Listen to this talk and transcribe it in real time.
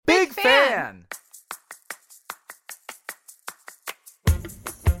again.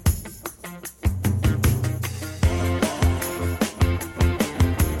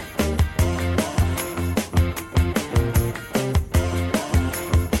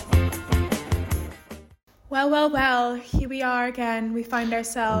 Well, here we are again. We find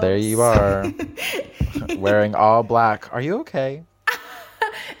ourselves. There you are, wearing all black. Are you okay?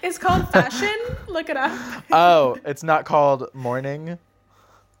 It's called fashion. Look it up. Oh, it's not called mourning?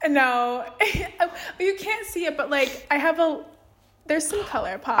 No. You can't see it, but like there's some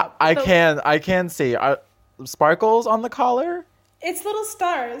color pop. I can see. Sparkles on the collar? It's little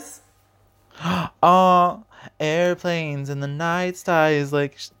stars. Airplanes in the night, skies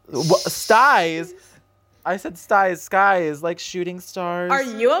like skies. I said skies. Sky is like shooting stars. Are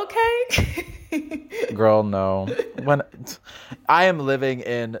you okay? Girl, no. When I am living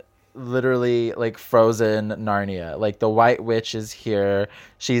in literally like frozen Narnia. Like the White Witch is here.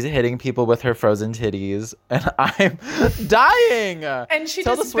 She's hitting people with her frozen titties, and I'm dying. And she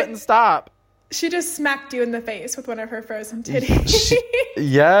Tell just the Swinton stop. She just smacked you in the face with one of her frozen titties.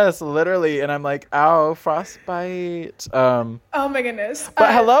 Yes, literally. And I'm like, ow, frostbite. Oh my goodness.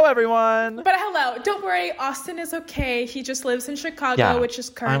 But hello, everyone. But hello. Don't worry. Austin is okay. He just lives in Chicago, which is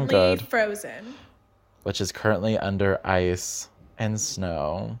currently frozen. Which is currently under ice and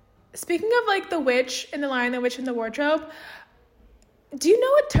snow. Speaking of like the witch in The Lion, the Witch, and the Wardrobe, do you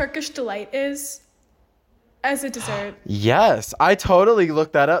know what Turkish Delight is? As a dessert. Yes, I totally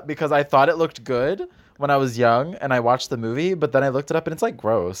looked that up because I thought it looked good when I was young and I watched the movie, but then I looked it up and it's like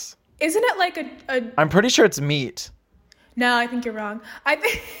gross. Isn't it like a I'm pretty sure it's meat. No, I think you're wrong.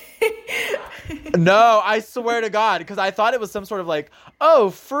 No, I swear to God, because I thought it was some sort of like,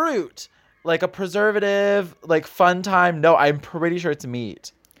 fruit, like a preservative, like fun time. No, I'm pretty sure it's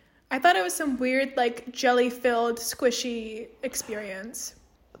meat. I thought it was some weird like jelly-filled squishy experience.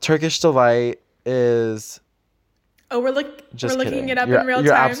 Turkish Delight is... Oh, we're looking it up in real time.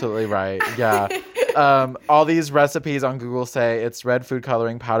 You're absolutely right. Yeah. All these recipes on Google say it's red food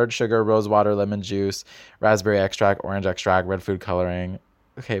coloring, powdered sugar, rose water, lemon juice, raspberry extract, orange extract, red food coloring.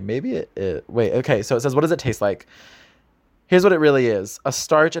 Okay, maybe wait, okay, so it says, what does it taste like? Here's what it really is. A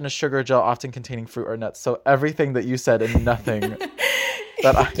starch and a sugar gel often containing fruit or nuts. So everything that you said and nothing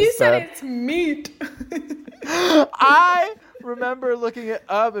that I You said it's meat. I remember looking it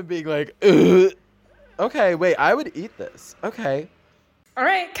up and being like, ugh. Okay, wait, I would eat this. Okay. All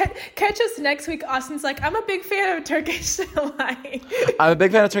right, catch us next week. Austin's like, I'm a big fan of Turkish Delight. I'm a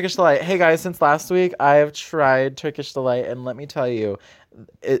big fan of Turkish Delight. Hey guys, since last week, I have tried Turkish Delight, and let me tell you,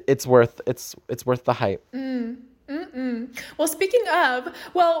 it's worth the hype. Well, speaking of,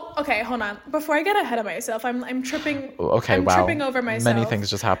 okay, hold on. Before I get ahead of myself, I'm tripping. Okay, I'm tripping over myself. Many things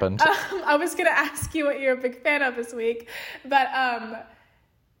just happened. I was gonna ask you what you're a big fan of this week, but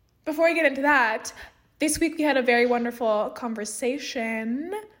before I get into that. This week we had a very wonderful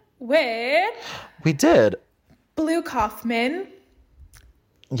conversation with... We did. Blue Kaufman.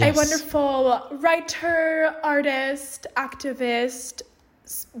 Yes. A wonderful writer, artist, activist,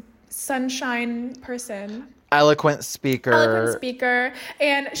 sunshine person. Eloquent speaker.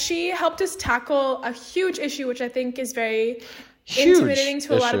 And she helped us tackle a huge issue, which I think is very intimidating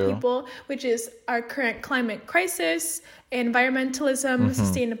to a lot of people, which is our current climate crisis, environmentalism,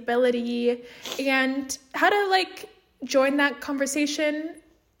 sustainability, and how to like join that conversation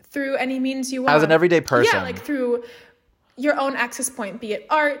through any means you want. As an everyday person. Yeah, like through your own access point, be it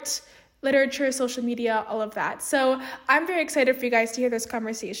art, literature, social media, all of that. So I'm very excited for you guys to hear this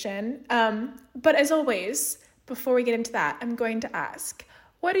conversation. But as always, before we get into that, I'm going to ask,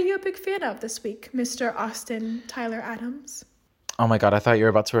 what are you a big fan of this week, Mr. Austin Tyler Adams? Oh my God, I thought you were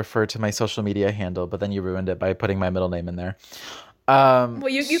about to refer to my social media handle, but then you ruined it by putting my middle name in there. Well,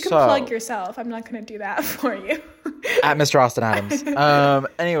 you can plug yourself. I'm not going to do that for you. At Mr. Austin Adams.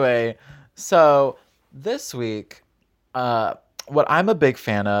 Anyway, so this week, what I'm a big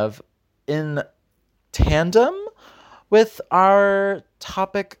fan of in tandem with our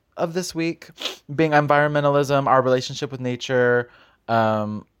topic of this week being environmentalism, our relationship with nature,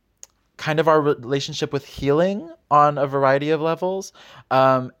 kind of our relationship with healing on a variety of levels,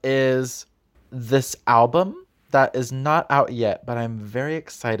 is this album that is not out yet, but I'm very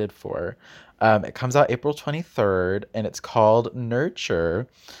excited for. It comes out April 23rd, and it's called Nurture.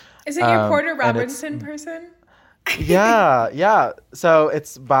 Is it your Porter Robinson person? Yeah. So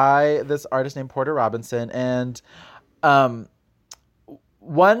it's by this artist named Porter Robinson, and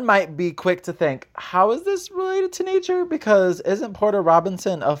one might be quick to think, how is this related to nature? Because isn't Porter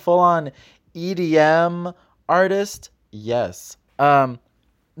Robinson a full-on EDM artist? Yes.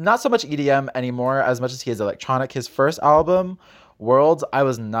 Not so much EDM anymore as much as he is electronic. His first album Worlds, I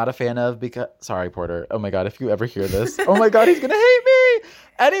was not a fan of because, sorry, Porter. Oh my God, if you ever hear this, oh my God, he's gonna hate me.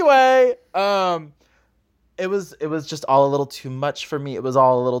 Anyway, it was just all a little too much for me. It was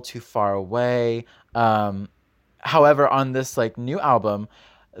all a little too far away. However, on this like new album,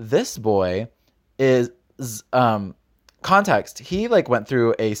 this boy is context. He like went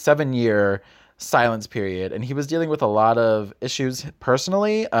through a 7-year silence period, and he was dealing with a lot of issues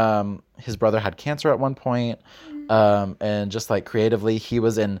personally. His brother had cancer at one point, and just like creatively, he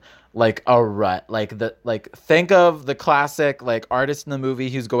was in like a rut. Think of the classic like artist in the movie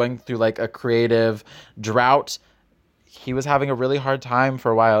who's going through like a creative drought. He was having a really hard time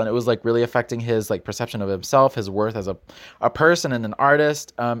for a while, and it was like really affecting his like perception of himself, his worth as a person and an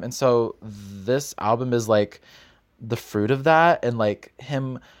artist. And so this album is like the fruit of that, and like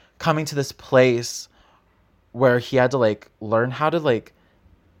him coming to this place where he had to like learn how to like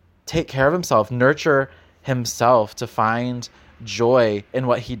take care of himself, nurture himself to find joy in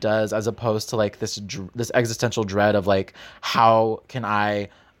what he does, as opposed to like this existential dread of like, how can I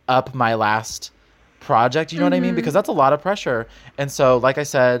up my last project? You know what I mean? Because that's a lot of pressure. And so, like I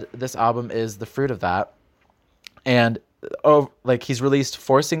said, this album is the fruit of that. And like he's released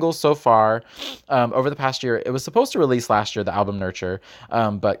 4 singles so far over the past year. It was supposed to release last year, the album Nurture,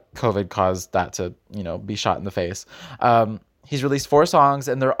 but COVID caused that to, be shot in the face. He's released 4 songs,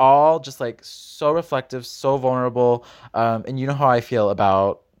 and they're all just like so reflective, so vulnerable. And you know how I feel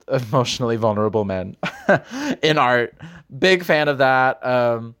about emotionally vulnerable men in art. Big fan of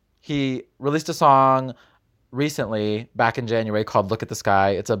that. He released a song recently, back in January, called Look at the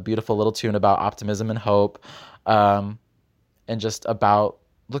Sky. It's a beautiful little tune about optimism and hope. And just about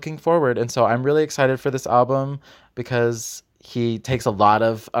looking forward. And so I'm really excited for this album because he takes a lot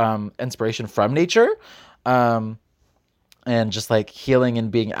of inspiration from nature, and just like healing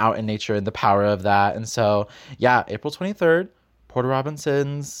and being out in nature and the power of that. And so, yeah, April 23rd, Porter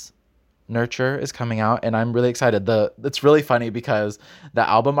Robinson's Nurture is coming out, and I'm really excited. It's really funny because the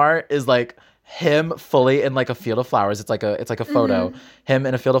album art is like him fully in like a field of flowers. It's like a photo, him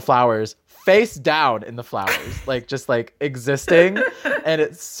in a field of flowers, face down in the flowers, like just like existing. And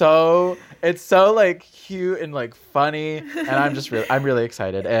it's so like cute and like funny, and I'm really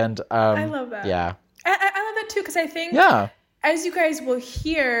excited. And I love that. Yeah, I love that too, because I think, as you guys will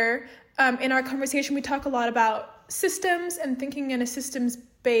hear in our conversation, we talk a lot about systems and thinking in a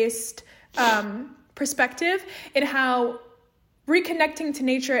systems-based perspective, and how reconnecting to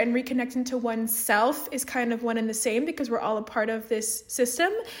nature and reconnecting to oneself is kind of one and the same, because we're all a part of this system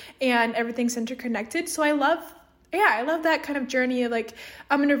and everything's interconnected. So I love that kind of journey of like,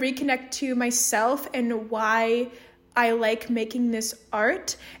 I'm going to reconnect to myself and why I like making this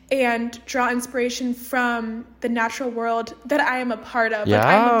art, and draw inspiration from the natural world that I am a part of. Like,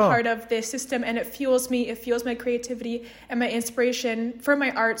 I'm a part of this system, and it fuels me. It fuels my creativity and my inspiration for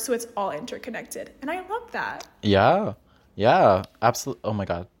my art. So it's all interconnected. And I love that. Yeah, absolutely. Oh my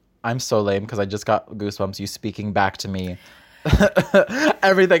God. I'm so lame because I just got goosebumps, you speaking back to me.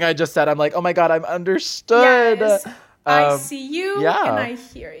 Everything I just said, I'm like, oh my God, I'm understood. Yes, I see you and I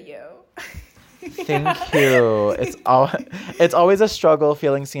hear you. Thank you. It's always a struggle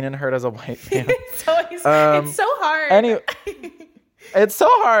feeling seen and heard as a white man. It's so hard. Anyway, it's so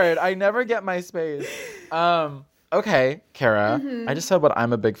hard. I never get my space. Okay, Kara, I just said what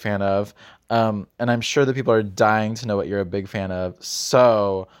I'm a big fan of. And I'm sure that people are dying to know what you're a big fan of.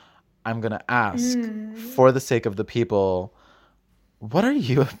 So I'm going to ask, for the sake of the people, what are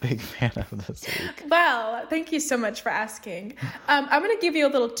you a big fan of this week? Well, thank you so much for asking. I'm going to give you a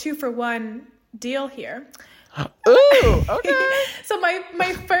little 2-for-1 deal here. Ooh, okay. So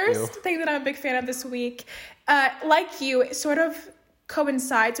my first thing that I'm a big fan of this week, like you, it sort of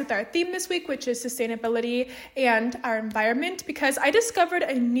coincides with our theme this week, which is sustainability and our environment, because I discovered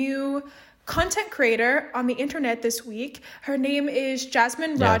a new content creator on the internet this week. Her name is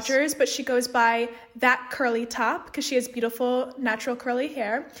Jasmine Rogers, but she goes by That Curly Top because she has beautiful natural curly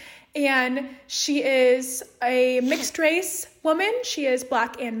hair. And she is a mixed race woman. She is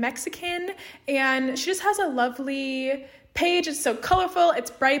Black and Mexican, and she just has a lovely page. It's so colorful, it's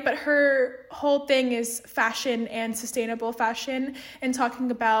bright, but her whole thing is fashion and sustainable fashion, and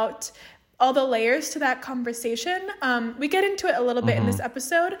talking about all the layers to that conversation. We get into it a little bit in this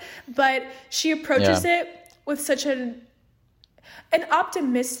episode, but she approaches it with such an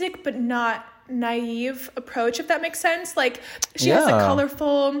optimistic but not naive approach, if that makes sense. Like, she has a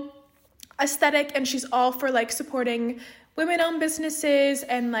colorful aesthetic, and she's all for like supporting women-owned businesses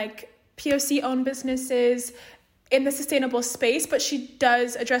and like POC-owned businesses in the sustainable space, but she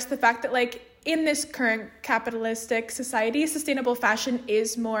does address the fact that like in this current capitalistic society, sustainable fashion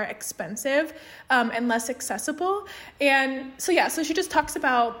is more expensive and less accessible. And so she just talks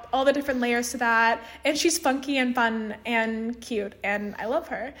about all the different layers to that, and she's funky and fun and cute, and I love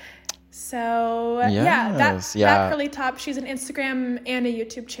her. So that curly top, she's an Instagram and a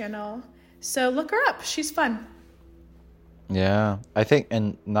YouTube channel, so look her up. She's fun. Yeah, I think,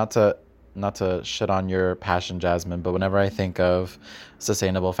 and not to shit on your passion, Jasmine, but whenever I think of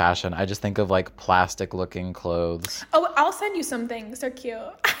sustainable fashion, I just think of like plastic looking clothes. Oh, I'll send you some things. They're cute.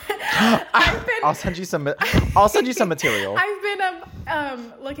 I'll send you some material. I've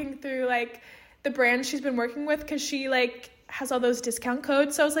been looking through like the brands she's been working with, because she like has all those discount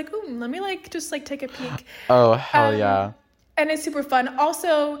codes. So I was like, ooh, let me like just like take a peek. Oh, hell yeah. And it's super fun.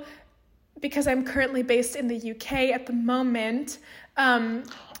 Also, because I'm currently based in the UK at the moment,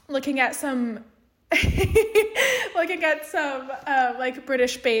 looking at some like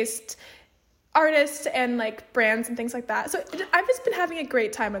British-based artists and like brands and things like that. So I've just been having a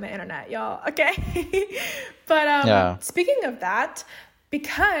great time on the internet, y'all. Okay. But speaking of that,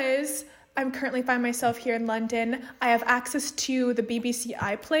 because I'm currently find myself here in London, I have access to the BBC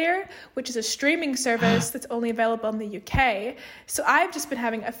iPlayer, which is a streaming service that's only available in the UK. So I've just been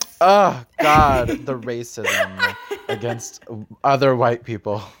having oh God, the racism against other white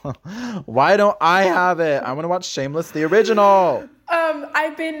people. Why don't I have it? I want to watch Shameless, the original.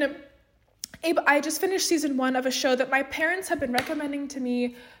 I just finished season 1 of a show that my parents have been recommending to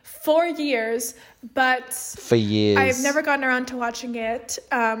me for years, but I've never gotten around to watching it.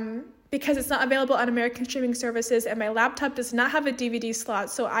 Because it's not available on American streaming services, and my laptop does not have a DVD slot,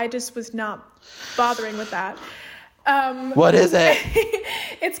 so I just was not bothering with that. What is it?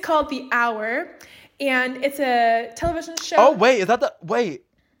 It's called The Hour, and it's a television show. Oh, wait,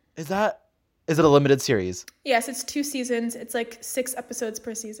 is it a limited series? Yes, it's 2 seasons. It's like 6 episodes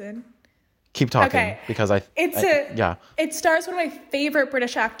per season. Keep talking, because it stars one of my favorite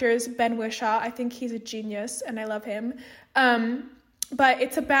British actors, Ben Whishaw. I think he's a genius, and I love him. But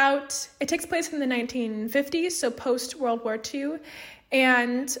it takes place in the 1950s, so post-World War II,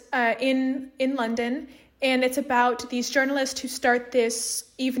 and in London. And it's about these journalists who start this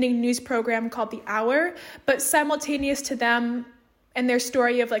evening news program called The Hour. But simultaneous to them and their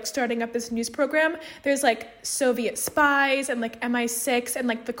story of like starting up this news program, there's like Soviet spies and like MI6, and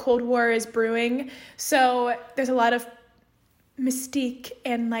like the Cold War is brewing. So there's a lot of mystique,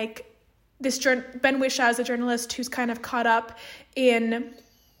 and like Ben Whishaw is a journalist who's kind of caught up in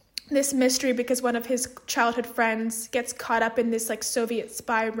this mystery because one of his childhood friends gets caught up in this like Soviet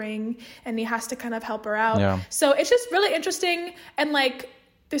spy ring, and he has to kind of help her out. Yeah. So it's just really interesting, and like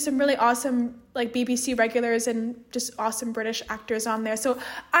there's some really awesome like BBC regulars and just awesome British actors on there. So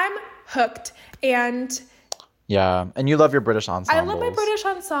I'm hooked. And yeah, and you love your British ensembles. I love my British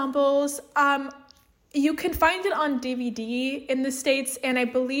ensembles. You can find it on DVD in the States, and I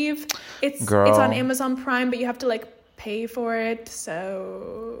believe it's on Amazon Prime, but you have to like pay for it.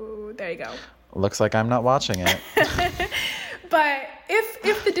 So there you go. Looks like I'm not watching it. But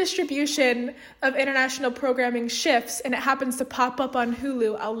if the distribution of international programming shifts and it happens to pop up on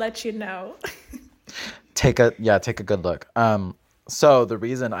Hulu, I'll let you know. Take a good look. So the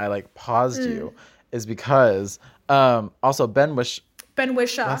reason I like paused you is because also Ben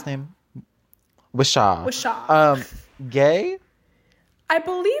Whishaw. Last name? Whishaw. Gay? I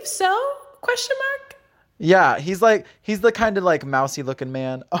believe so? Question mark? Yeah, he's the kind of like mousy looking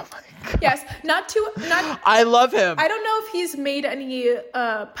man. Oh my God. Yes, not. I love him. I don't know if he's made any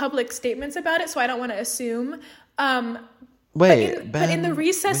public statements about it, so I don't want to assume. But in the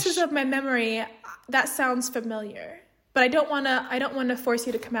recesses of my memory, that sounds familiar. But I don't want to force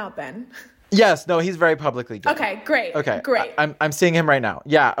you to come out, Ben. Yes, no, he's very publicly gay. Okay, great. I'm seeing him right now.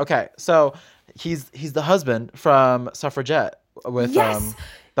 Yeah, okay. So he's the husband from Suffragette with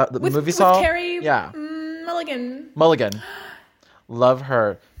the movie saw. With Carey Mulligan. Love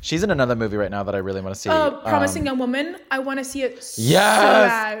her. She's in another movie right now that I really want to see. Promising Young Woman. I want to see it so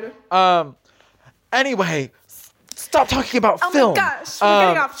bad. Anyway, stop talking about film. Oh my gosh, we're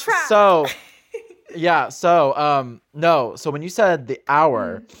getting off track. So when you said The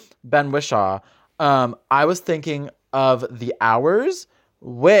Hour, Ben Whishaw, I was thinking of The Hours,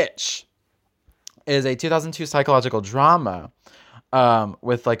 which is a 2002 psychological drama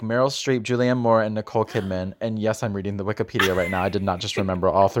with like Meryl Streep, Julianne Moore, and Nicole Kidman. And yes, I'm reading the Wikipedia right now. I did not just remember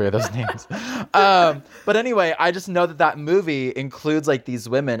all 3 of those names. But anyway, I just know that movie includes like these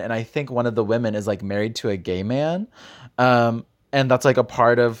women, and I think one of the women is like married to a gay man. And that's like a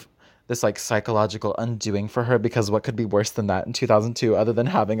part of this like psychological undoing for her, because what could be worse than that in 2002 other than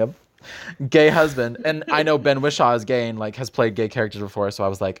having a gay husband. And I know Ben Whishaw is gay and like has played gay characters before, so I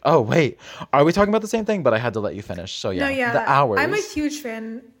was like, oh wait, are we talking about the same thing? But I had to let you finish. So yeah, no, yeah. The Hours. I'm a huge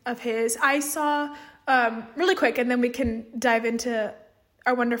fan of his. I saw really quick, and then we can dive into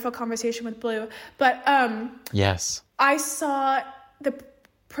our wonderful conversation with Blue. But yes, I saw the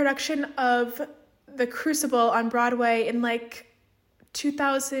production of The Crucible on Broadway in like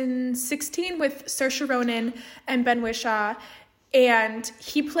 2016 with Saoirse Ronan and Ben Whishaw, and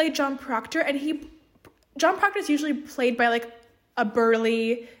he played John Proctor, and John Proctor is usually played by like a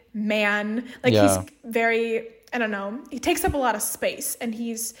burly man, like he's very, I don't know, he takes up a lot of space, and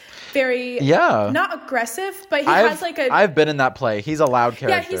he's very not aggressive, but has like I've been in that play. He's a loud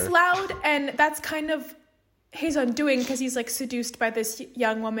character. Yeah, he's loud, and that's kind of his undoing because he's like seduced by this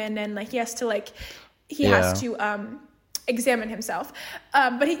young woman, and like he has to examine himself,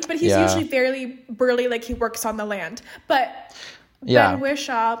 but he's usually very burly, like he works on the land. But Ben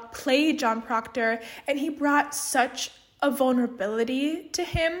Whishaw played John Proctor, and he brought such a vulnerability to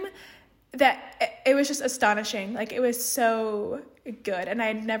him that it was just astonishing. Like, it was so good, and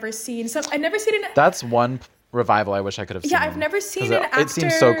I'd never seen That's one revival I wish I could have seen. Yeah, I've never seen an actor. It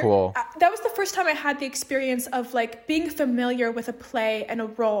seems so cool. That was the first time I had the experience of like being familiar with a play and a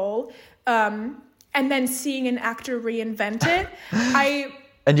role, and then seeing an actor reinvent it.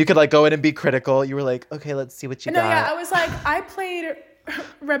 And you could like go in and be critical. You were like, okay, let's see what you got. Yeah, I was like, I played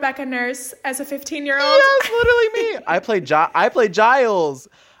Rebecca Nurse as a 15-year-old. Yes, literally me. I played Giles.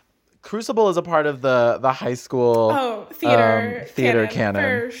 Crucible is a part of the high school theater canon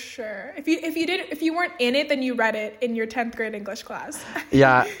for sure. If you weren't in it, then you read it in your 10th grade English class.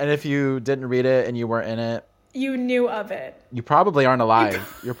 Yeah, and if you didn't read it and you weren't in it, you knew of it. You probably aren't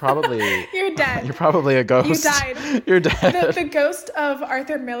alive. You're probably you're dead. You're probably a ghost. You died. You're dead. The ghost of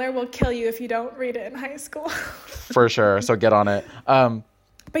Arthur Miller will kill you if you don't read it in high school. For sure. So get on it. But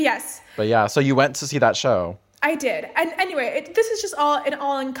yes. But yeah, so you went to see that show. I did. And anyway, this is just an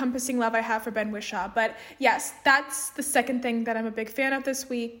all-encompassing love I have for Ben Whishaw. But yes, that's the second thing that I'm a big fan of this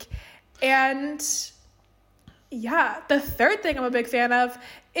week. And yeah, the third thing I'm a big fan of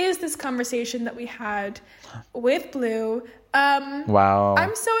is this conversation that we had with Blue. Wow.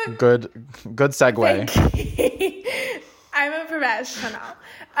 I'm so... Good segue. I'm a professional.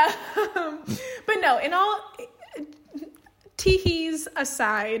 But no, in all... teehees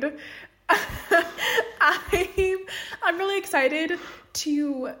aside... I'm really excited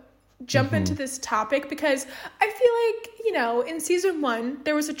to jump into this topic because I feel like, in season 1,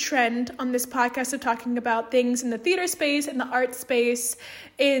 there was a trend on this podcast of talking about things in the theater space, in the art space,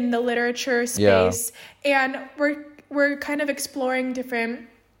 in the literature space. Yeah. And we're kind of exploring different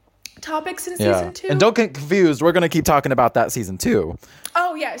topics in season 2. And don't get confused. We're going to keep talking about that season 2.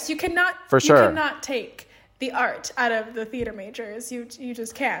 Oh, yes. You cannot take the art out of the theater majors. You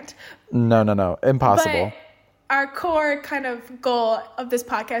just can't. No. Impossible. But our core kind of goal of this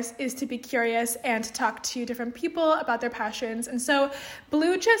podcast is to be curious and to talk to different people about their passions. And so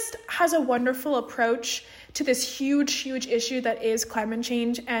Blue just has a wonderful approach to this huge issue that is climate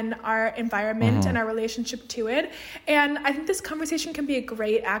change and our environment and our relationship to it. And I think this conversation can be a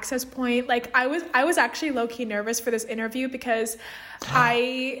great access point. Like I was actually low-key nervous for this interview because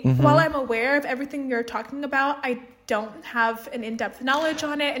while I'm aware of everything you're talking about, I don't have an in-depth knowledge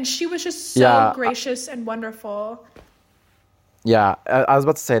on it. And she was just so gracious and wonderful. Yeah, I was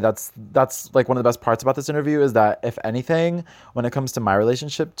about to say that's like one of the best parts about this interview is that if anything, when it comes to my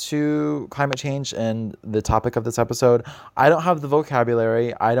relationship to climate change and the topic of this episode, I don't have the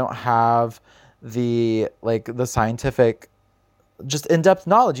vocabulary. I don't have the scientific, just in-depth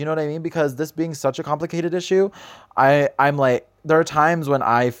knowledge. You know what I mean? Because this being such a complicated issue, I'm like, there are times when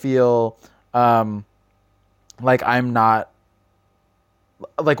I feel like I'm not.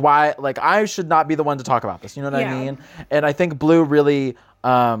 Like why? Like I should not be the one to talk about this. You know what I mean? And I think Blue really,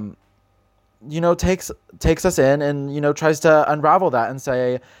 takes us in and tries to unravel that and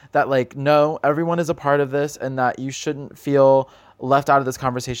say that like no, everyone is a part of this, and that you shouldn't feel left out of this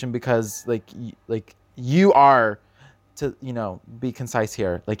conversation because you are, to be concise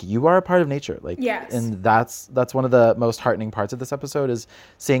here. Like you are a part of nature. Like yes. And that's one of the most heartening parts of this episode is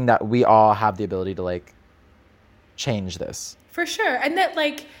seeing that we all have the ability to like change this. For sure. And that,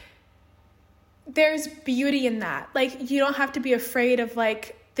 like, there's beauty in that. Like, you don't have to be afraid of,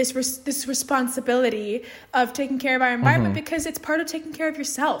 like, this responsibility of taking care of our environment because it's part of taking care of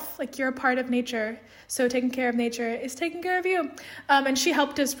yourself. Like, you're a part of nature. So taking care of nature is taking care of you. And she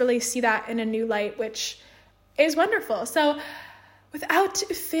helped us really see that in a new light, which is wonderful. So without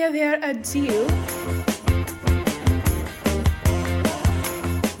further ado...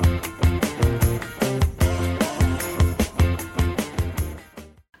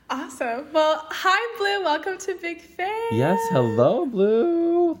 Awesome. Well, hi, Blue. Welcome to Big Fan. Yes, hello,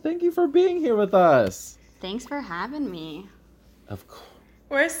 Blue. Thank you for being here with us. Thanks for having me. Of course.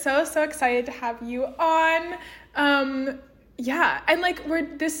 We're so excited to have you on. Yeah, and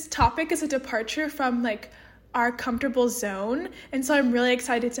like this topic is a departure from like our comfortable zone, and so I'm really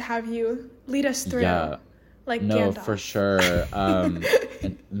excited to have you lead us through. Yeah. Like no, Gandalf. For sure.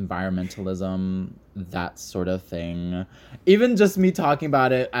 Environmentalism, that sort of thing. Even just me talking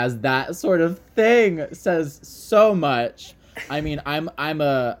about it as that sort of thing says so much. I mean, I'm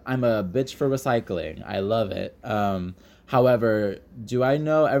a bitch for recycling. I love it. However, do I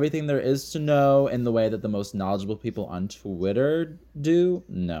know everything there is to know in the way that the most knowledgeable people on Twitter do?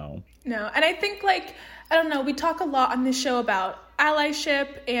 No. No, and I think like, I don't know, we talk a lot on this show about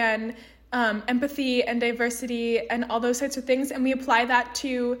allyship and empathy and diversity and all those types of things, and we apply that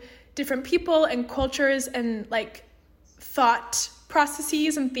to different people and cultures and like thought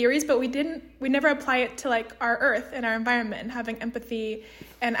processes and theories, but we never apply it to like our earth and our environment and having empathy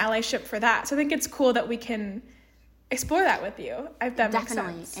and allyship for that. So I think it's cool that we can explore that with you, if that makes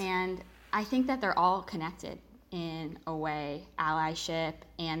sense. And I think that they're all connected in a way, allyship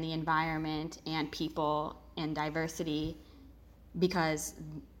and the environment and people and diversity, because,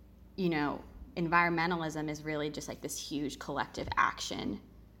 you know, environmentalism is really just like this huge collective action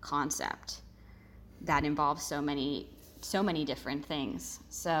concept that involves so many different things.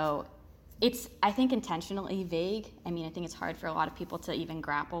 So it's, I think, intentionally vague. I mean, I think it's hard for a lot of people to even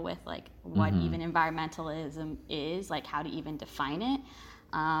grapple with like what even environmentalism is, like how to even define it.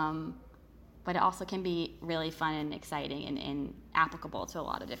 But it also can be really fun and exciting and applicable to a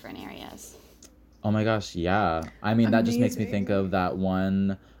lot of different areas. Oh my gosh, yeah. I mean, that just makes me think of that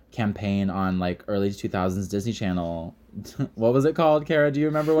one campaign on like early 2000s Disney Channel. What was it called, Kara? Do you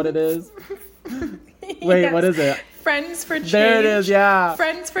remember what it is? Wait, yes. What is it? Friends for Change. There it is, yeah.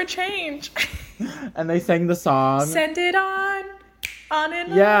 Friends for Change. And they sang the song. Send it on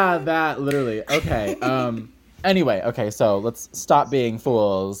and on. Yeah, that, literally. Okay, anyway, okay, so let's stop being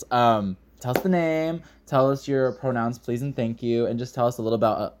fools. Tell us the name, tell us your pronouns, please and thank you, and just tell us a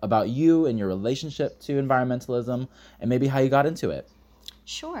little about you and your relationship to environmentalism, and maybe how you got into it.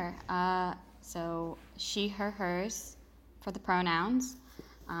 Sure. So she, her, hers for the pronouns.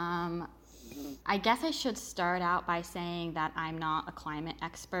 I guess I should start out by saying that I'm not a climate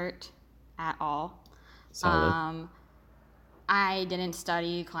expert at all. Solid. I didn't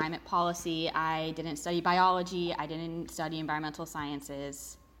study climate policy. I didn't study biology. I didn't study environmental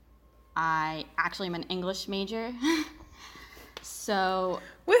sciences. I actually am an English major. So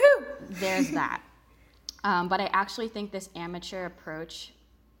woohoo! There's that. But I actually think this amateur approach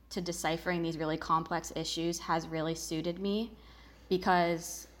to deciphering these really complex issues has really suited me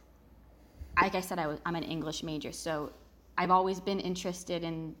because, like I said, I'm an English major, so I've always been interested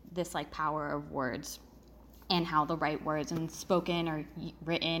in this like power of words and how the right words and spoken or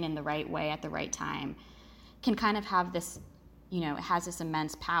written in the right way at the right time can kind of have this, you know, it has this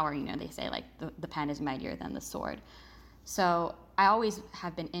immense power. You know, they say like the pen is mightier than the sword. So I always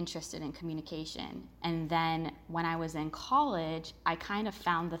have been interested in communication. And then when I was in college, I kind of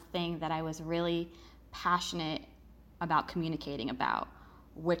found the thing that I was really passionate about communicating about,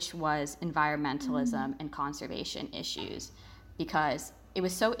 which was environmentalism and conservation issues, because it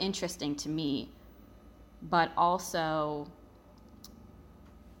was so interesting to me, but also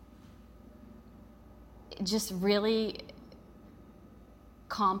just really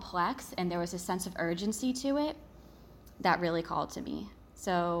complex, and there was a sense of urgency to it that really called to me.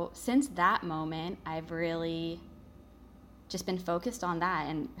 So since that moment, I've really just been focused on that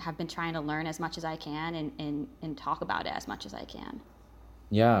and have been trying to learn as much as I can and talk about it as much as I can.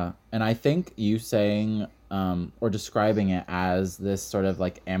 Yeah, and I think you saying or describing it as this sort of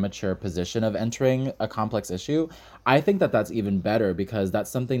like amateur position of entering a complex issue, I think that that's even better because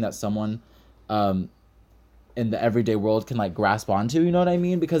that's something that someone in the everyday world can like grasp onto, you know what I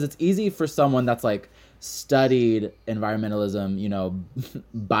mean? Because it's easy for someone that's like studied environmentalism, you know,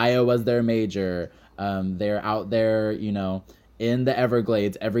 bio was their major, they're out there, you know, in the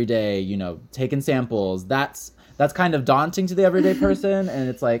Everglades every day, you know, taking samples. That's kind of daunting to the everyday person, and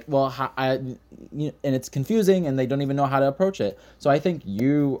it's like, well, and it's confusing, and they don't even know how to approach it. So I think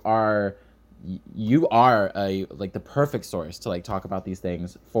you are like the perfect source to like talk about these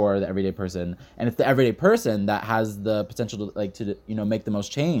things for the everyday person, and it's the everyday person that has the potential to like to, you know, make the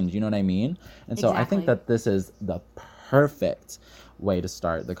most change. You know what I mean? And so exactly. I think that this is the perfect way to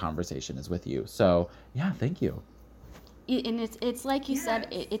start the conversation is with you. So yeah, thank you. And it's like you said,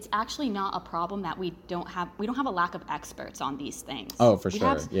 it's actually not a problem that we don't have a lack of experts on these things. Oh, for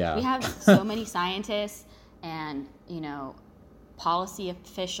sure. Yeah. We have so many scientists and, you know, policy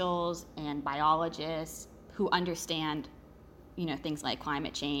officials and biologists who understand, things like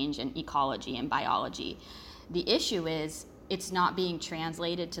climate change and ecology and biology. The issue is it's not being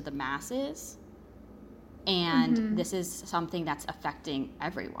translated to the masses, and this is something that's affecting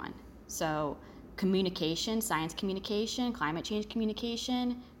everyone. So communication, science communication, climate change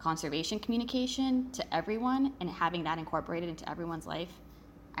communication, conservation communication to everyone, and having that incorporated into everyone's life,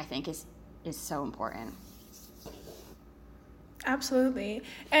 I think is so important. Absolutely.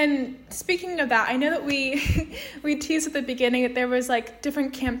 And speaking of that, I know that we teased at the beginning that there was like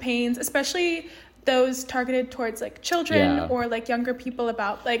different campaigns, especially those targeted towards like children or like younger people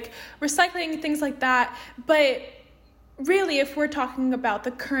about like recycling, things like that. But really, if we're talking about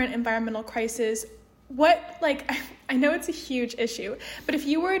the current environmental crisis, I know it's a huge issue, but if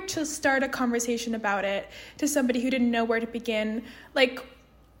you were to start a conversation about it to somebody who didn't know where to begin, like,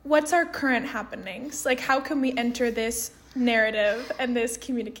 what's our current happenings? Like, how can we enter this narrative and this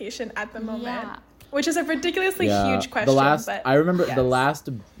communication at the moment? Which is a ridiculously huge question. I remember the last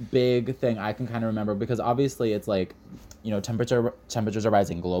big thing I can kind of remember, because obviously it's like, temperatures are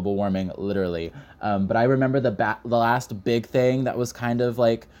rising, global warming, literally. But I remember the last big thing that was kind of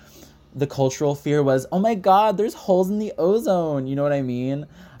like the cultural fear was, oh my God, there's holes in the ozone. You know what I mean?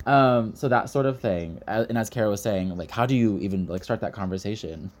 So that sort of thing. And as Kara was saying, like, how do you even like start that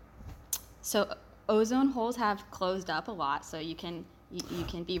conversation? So ozone holes have closed up a lot, so you can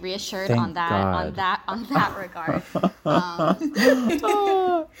be reassured Thank on that God. on that regard.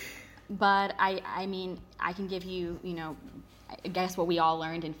 But I mean, I can give you, I guess what we all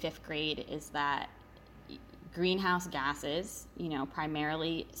learned in 5th grade is that greenhouse gases,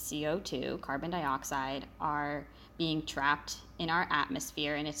 primarily CO2, carbon dioxide, are being trapped in our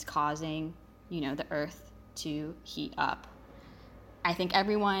atmosphere, and it's causing, the Earth to heat up. I think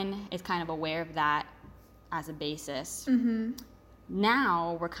everyone is kind of aware of that as a basis. Mm-hmm.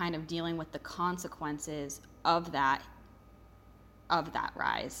 Now we're kind of dealing with the consequences of that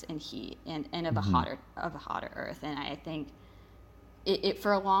rise in heat and of a hotter Earth. And I think it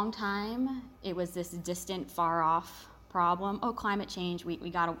for a long time it was this distant, far off problem. Oh, climate change, we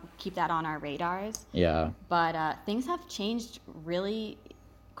got to keep that on our radars. Yeah. But things have changed really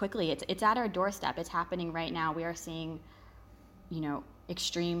quickly. It's at our doorstep. It's happening right now. We are seeing,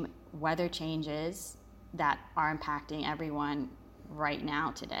 extreme weather changes that are impacting everyone right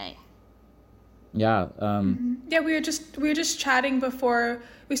now today. Yeah. Yeah, we were just chatting before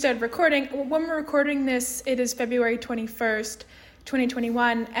we started recording. When we're recording this, it is February 21st,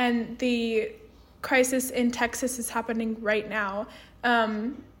 2021, and the crisis in Texas is happening right now.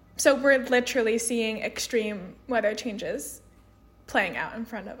 So we're literally seeing extreme weather changes playing out in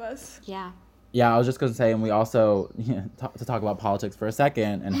front of us. Yeah. Yeah, I was just going to say, and we also, to talk about politics for a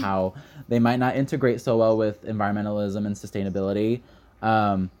second and how they might not integrate so well with environmentalism and sustainability.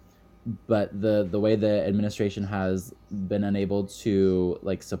 But the way the administration has been unable to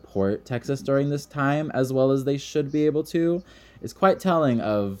like support Texas during this time as well as they should be able to is quite telling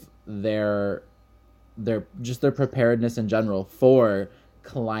of their preparedness in general for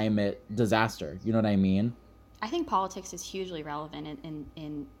climate disaster. You know what I mean? I think politics is hugely relevant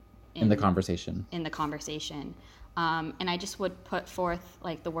in the conversation. And I just would put forth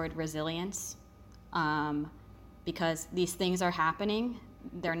like the word resilience, because these things are happening.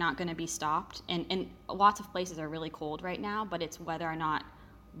 They're not going to be stopped. And lots of places are really cold right now, but it's whether or not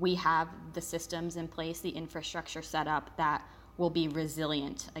we have the systems in place, the infrastructure set up that will be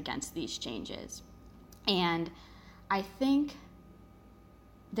resilient against these changes. And I think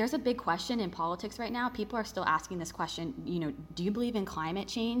there's a big question in politics right now. People are still asking this question, do you believe in climate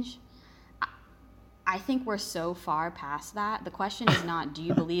change? I think we're so far past that. The question is not, do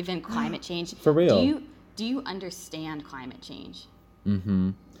you believe in climate change? For real. Do you understand climate change? Mm-hmm.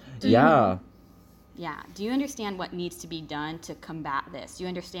 Yeah. Yeah. Do you understand what needs to be done to combat this? Do you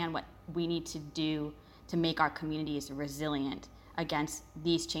understand what we need to do to make our communities resilient against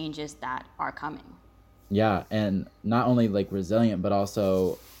these changes that are coming? Yeah, and not only like resilient, but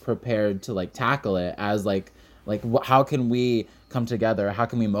also prepared to like tackle it as how can we come together? How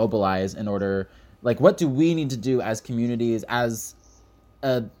can we mobilize in order? Like, what do we need to do as communities, as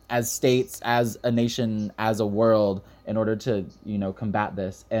states, as a nation, as a world, in order to combat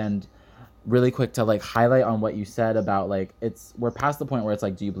this? And really quick to like highlight on what you said about like we're past the point where it's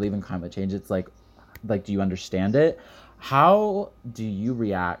like, do you believe in climate change? It's like do you understand it? How do you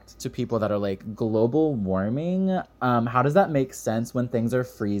react to people that are like global warming? How does that make sense when things are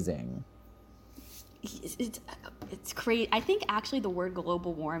freezing? It's crazy. I think actually the word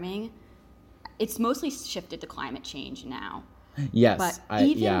global warming, it's mostly shifted to climate change now. Yes. But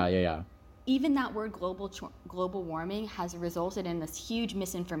even that word global warming has resulted in this huge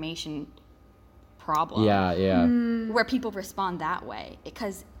misinformation problem. Where people respond that way,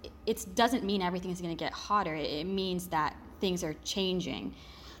 because it doesn't mean everything is going to get hotter. It means that things are changing,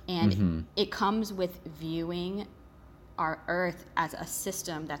 and it comes with viewing our Earth as a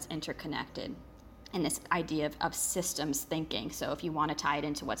system that's interconnected, and this idea of systems thinking. So if you want to tie it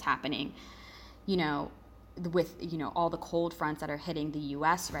into what's happening, with all the cold fronts that are hitting the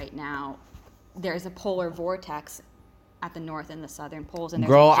U.S. right now, there's a polar vortex at the north and the southern poles. And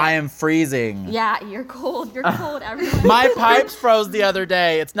girl, I am freezing. Yeah, you're cold. You're cold. Everyone. My pipes froze the other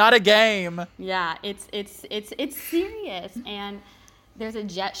day. It's not a game. Yeah, it's serious. And there's a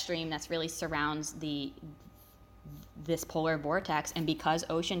jet stream that's really surrounds this polar vortex, and because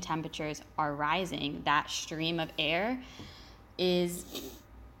ocean temperatures are rising, that stream of air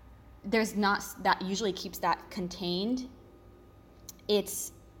there's not that usually keeps that contained.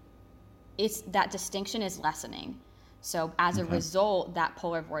 It's that distinction is lessening. So as a result, that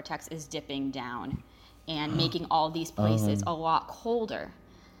polar vortex is dipping down and making all these places a lot colder.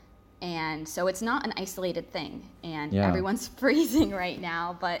 And so it's not an isolated thing, and everyone's freezing right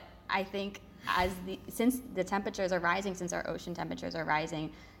now. But I think since the temperatures are rising, since our ocean temperatures are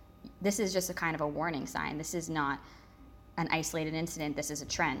rising, this is just a kind of a warning sign. This is not an isolated incident. This is a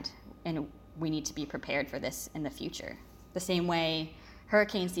trend, and we need to be prepared for this in the future. The same way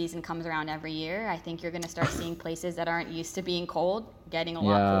hurricane season comes around every year, I think you're going to start seeing places that aren't used to being cold getting a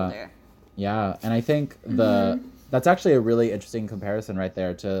lot colder. Yeah, and I think that's actually a really interesting comparison right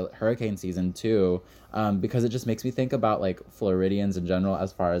there to hurricane season too, because it just makes me think about like Floridians in general,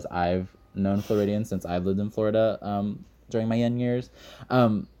 as far as I've known Floridians since I've lived in Florida during my young years.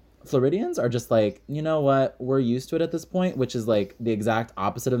 Floridians are just like, you know what, we're used to it at this point, which is like the exact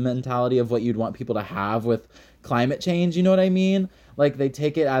opposite of mentality of what you'd want people to have with climate change. You know what I mean? Like they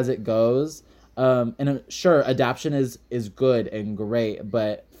take it as it goes. And sure, adaptation is good and great,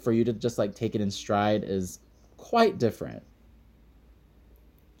 but for you to just like take it in stride is quite different.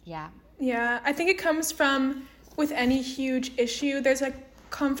 Yeah. Yeah, I think it comes from, with any huge issue, there's like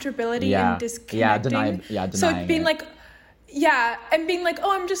comfortability in disconnecting. Denying so being like, and being like,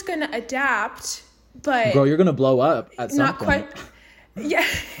 oh, I'm just gonna adapt, but girl, you're gonna blow up at some point.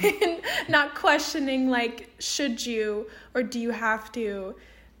 Not questioning like, should you or do you have to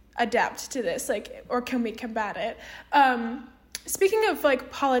adapt to this, like, or can we combat it? Speaking of like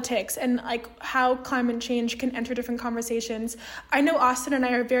politics and like how climate change can enter different conversations, I know Austin and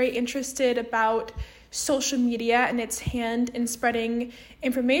I are very interested about social media and its hand in spreading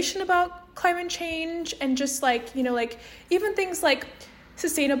information about climate change, and just like, like even things like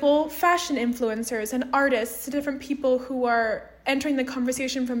sustainable fashion influencers and artists, different people who are entering the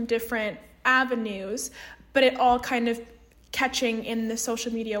conversation from different avenues, but it all kind of catching in the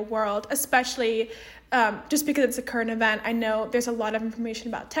social media world, especially just because it's a current event. I know there's a lot of information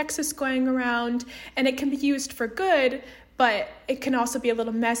about Texas going around, and it can be used for good, but it can also be a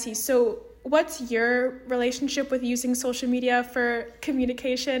little messy. So what's your relationship with using social media for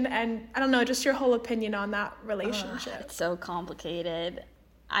communication? And I don't know, just your whole opinion on that relationship. It's so complicated.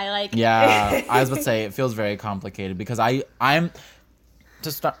 Yeah, I was about to say it feels very complicated because I'm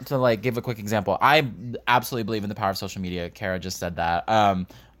to like give a quick example. I absolutely believe in the power of social media. Kara just said that.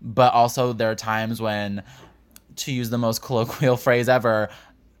 But also there are times when, to use the most colloquial phrase ever,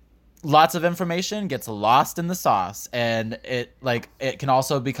 lots of information gets lost in the sauce, and it can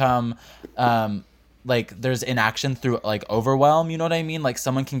also become like there's inaction through like overwhelm. You know what I mean? Like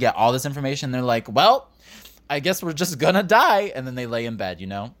someone can get all this information, they're like, well, I guess we're just gonna die, and then they lay in bed,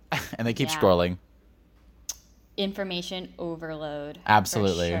 and they keep scrolling. Information overload.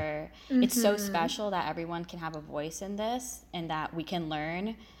 Absolutely. For sure. Mm-hmm. It's so special that everyone can have a voice in this, and that we can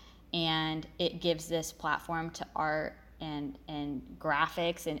learn, and it gives this platform to art and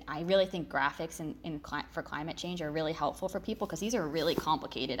graphics. And I really think graphics for climate change are really helpful for people, because these are really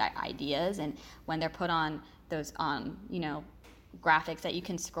complicated ideas, and when they're put on those graphics that you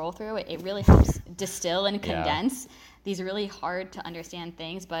can scroll through, it really helps distill and condense these really hard to understand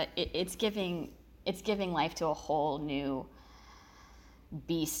things, but it's giving life to a whole new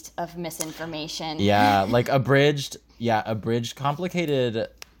beast of misinformation. Yeah, like abridged complicated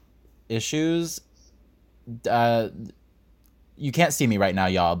issues. You can't see me right now,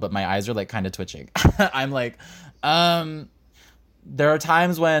 y'all, but my eyes are like kind of twitching. I'm like, there are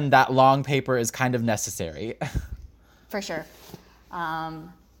times when that long paper is kind of necessary. For sure.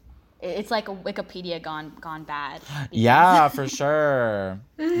 It's like a Wikipedia gone bad. Yeah, for sure.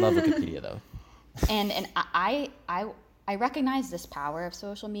 Love Wikipedia though. And I recognize this power of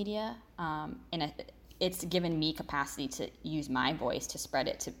social media it's given me capacity to use my voice to spread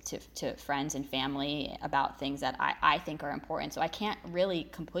it to friends and family about things that I think are important. So I can't really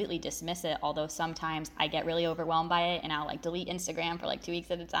completely dismiss it, although sometimes I get really overwhelmed by it and I'll like delete Instagram for like 2 weeks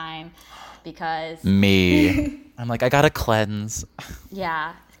at a time because I'm like, I gotta cleanse.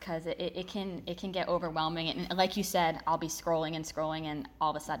 Yeah, because it can get overwhelming, and like you said, I'll be scrolling and all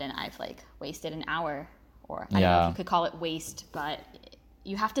of a sudden I've like wasted an hour, or I don't know if you could call it waste, but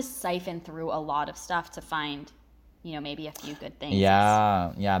you have to siphon through a lot of stuff to find, maybe a few good things.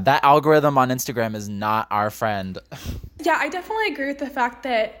 Yeah. That algorithm on Instagram is not our friend. Yeah, I definitely agree with the fact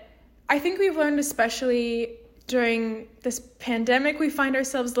that I think we've learned, especially during this pandemic we find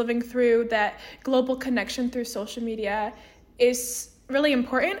ourselves living through, that global connection through social media is really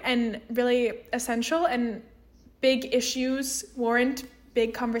important and really essential, and big issues warrant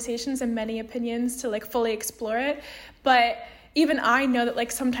big conversations and many opinions to like fully explore it. But even I know that like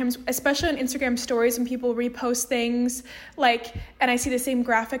sometimes, especially on Instagram stories, when people repost things like, and I see the same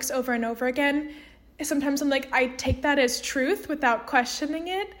graphics over and over again, sometimes I'm like, I take that as truth without questioning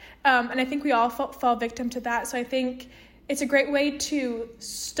it. And I think we all fall victim to that. So I think it's a great way to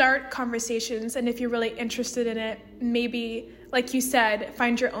start conversations. And if you're really interested in it, maybe, like you said,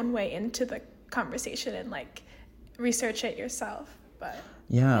 find your own way into the conversation and like research it yourself. But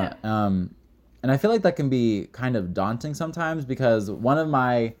yeah. And I feel like that can be kind of daunting sometimes, because this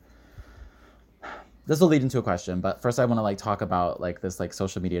will lead into a question, but first I want to like talk about like this like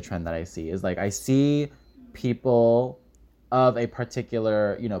social media trend that I see is like, I see people of a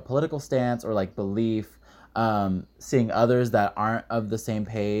particular, political stance or like belief, seeing others that aren't of the same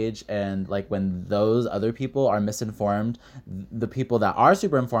page. And like when those other people are misinformed, the people that are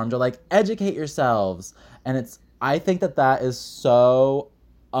super informed are like, educate yourselves. And I think that is so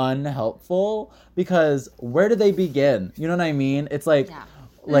unhelpful, because where do they begin? You know what I mean? It's like,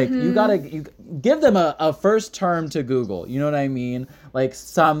 you give them a first term to Google. You know what I mean? Like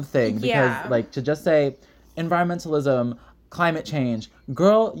something, because like to just say environmentalism, climate change,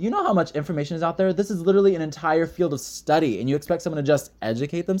 girl, you know how much information is out there? This is literally an entire field of study, and you expect someone to just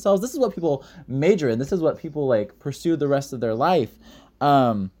educate themselves? This is what people major in. This is what people like pursue the rest of their life.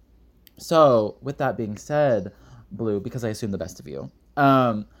 So with that being said, Blue, because I assume the best of you,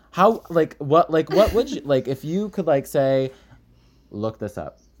 what would you like if you could like say, look this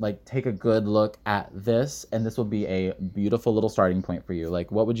up, like take a good look at this, and this will be a beautiful little starting point for you.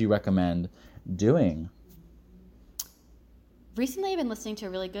 Like, what would you recommend doing? Recently, I've been listening to a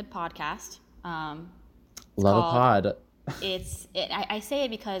really good podcast. Love a pod. I say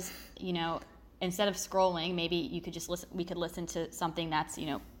it because, instead of scrolling, maybe you could just listen. We could listen to something that's,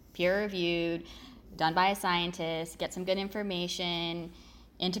 peer reviewed, done by a scientist, get some good information,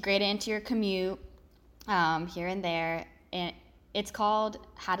 integrate it into your commute, here and there. And it's called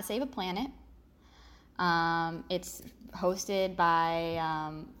How to Save a Planet. It's hosted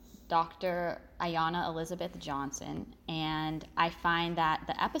by Dr. Ayanna Elizabeth Johnson, and I find that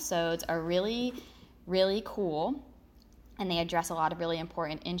the episodes are really, really cool, and they address a lot of really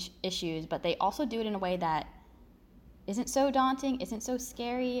important issues, but they also do it in a way that isn't so daunting, isn't so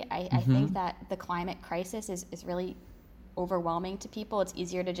scary. I think that the climate crisis is really overwhelming to people. It's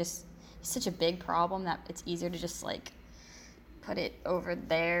such a big problem that it's easier to just like put it over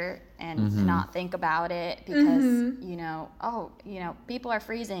there and not think about it, because people are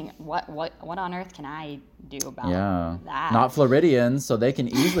freezing. What on earth can I do about that? Not Floridians, so they can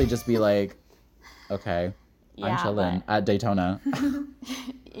easily just be like, okay, I'm chilling at Daytona.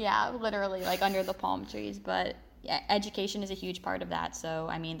 Yeah, literally like under the palm trees. But yeah, education is a huge part of that. So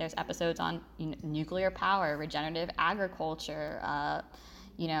I mean, there's episodes on nuclear power, regenerative agriculture,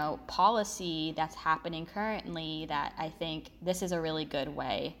 policy that's happening currently, that I think this is a really good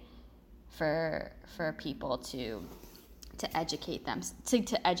way for people to educate them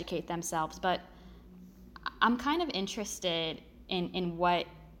to educate themselves. But I'm kind of interested in what,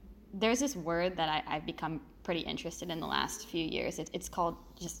 there's this word that I've become pretty interested in the last few years. It's called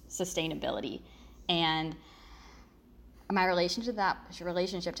just sustainability, and my relationship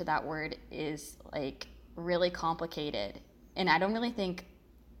to that word is like really complicated, and I don't really think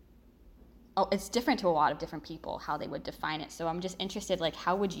it's different to a lot of different people how they would define it. So I'm just interested, like,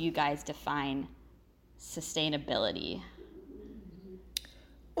 how would you guys define sustainability?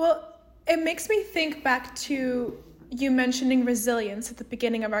 Well, it makes me think back to you mentioning resilience at the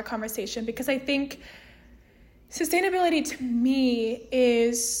beginning of our conversation, because I think sustainability to me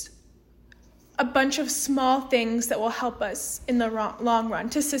is a bunch of small things that will help us in the long run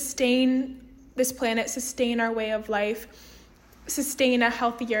to sustain this planet, sustain our way of life, sustain a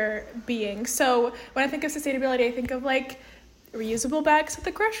healthier being. So when I think of sustainability, I think of like reusable bags at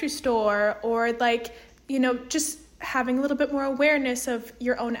the grocery store, or like just having a little bit more awareness of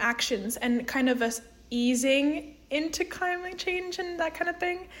your own actions and kind of us easing into climate change and that kind of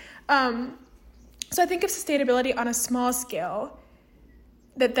thing. So I think of sustainability on a small scale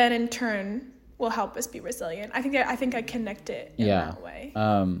that then in turn will help us be resilient. I think I connect it in that way.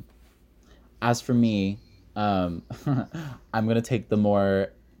 As for me, I'm going to take the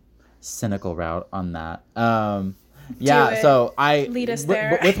more cynical route on that. So I lead us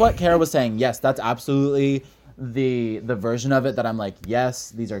there. With what Kara was saying, yes, that's absolutely the version of it that I'm like,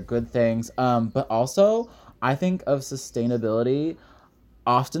 yes, these are good things. But also I think of sustainability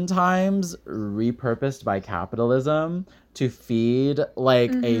oftentimes repurposed by capitalism to feed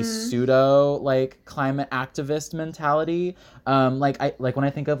like a pseudo like climate activist mentality. Like when I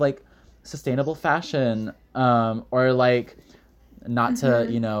think of like sustainable fashion, or like not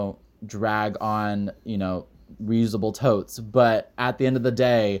to, drag on, reusable totes, but at the end of the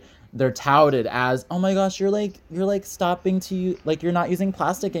day, they're touted as, oh my gosh, you're like stopping to like you're not using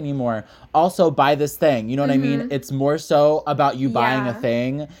plastic anymore. Also buy this thing. You know what I mean? It's more so about you buying a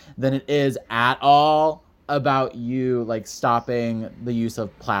thing than it is at all about you like stopping the use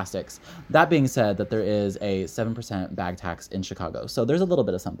of plastics. That being said, that there is a 7% bag tax in Chicago. So there's a little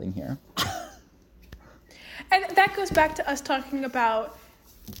bit of something here. And that goes back to us talking about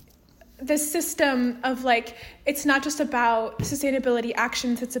the system of like, it's not just about sustainability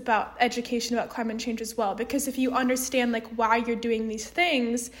actions, it's about education about climate change as well. Because if you understand like why you're doing these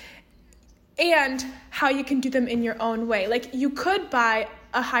things and how you can do them in your own way, like you could buy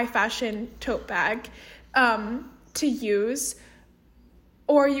a high fashion tote bag to use,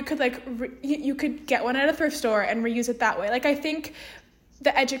 or you could like you could get one at a thrift store and reuse it that way. Like I think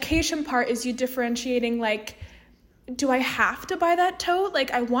the education part is you differentiating like, do I have to buy that tote?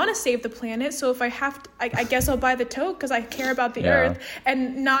 Like I want to save the planet, so if I have to, I guess I'll buy the tote because I care about the earth,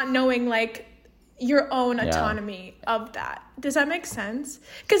 and not knowing like your own autonomy of that. Does that make sense?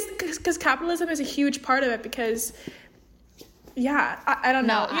 Because capitalism is a huge part of it. Because I don't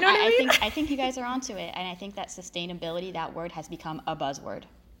know. You know what I mean? I think you guys are onto it, and I think that sustainability, that word, has become a buzzword.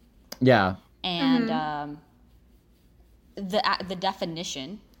 Yeah. And the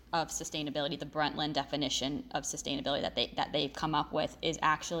definition of sustainability, the Brundtland definition of sustainability that they've come up with, is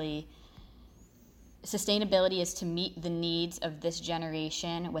actually sustainability is to meet the needs of this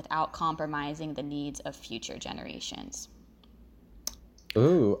generation without compromising the needs of future generations.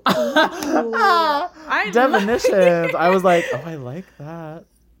 Ooh. Definitions. I was like, oh, I like that.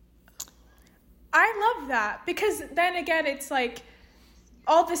 I love that, because then again, it's like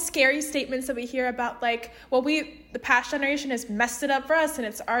all the scary statements that we hear about, like, well, the past generation has messed it up for us, and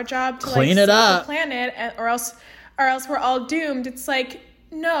it's our job to clean it up, the planet, or else we're all doomed. It's like,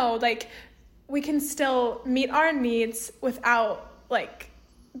 no, like we can still meet our needs without like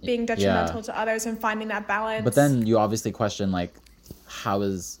being detrimental to others, and finding that balance. But then you obviously question like, how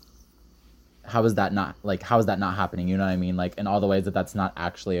is that not happening? You know what I mean? Like in all the ways that's not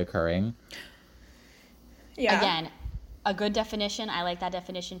actually occurring. Yeah. Again, a good definition. I like that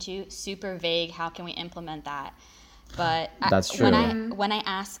definition too. Super vague. How can we implement that? But that's true. When I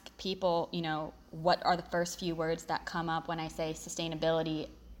ask people, what are the first few words that come up when I say sustainability,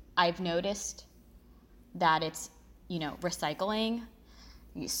 I've noticed that it's, recycling,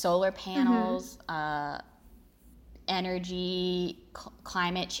 solar panels, energy,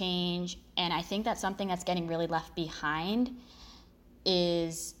 climate change. And I think that's something that's getting really left behind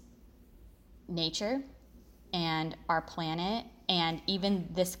is nature and our planet, and even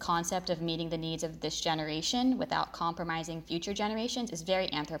this concept of meeting the needs of this generation without compromising future generations is very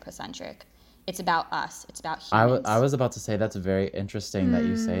anthropocentric. It's about us. It's about humans. I was about to say that's very interesting that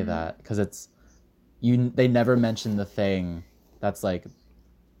you say that, because they never mention the thing that's like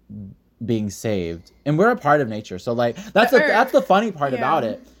being saved, and we're a part of nature. So like that's the funny part about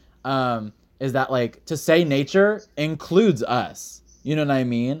it, is that like to say nature includes us. You know what I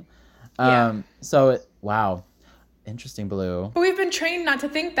mean? Wow. Interesting, Blue. But we've been trained not to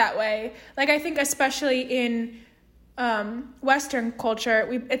think that way. Like, I think especially in Western culture,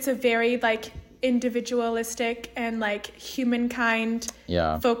 it's a very, like, individualistic and, like, humankind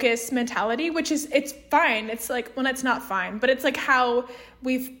focused mentality, which is, it's fine. It's like, well, it's not fine, but it's, like, how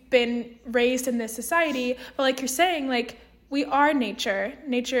we've been raised in this society. But like you're saying, like, we are nature.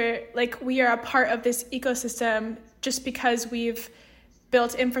 Nature, like, we are a part of this ecosystem just because we've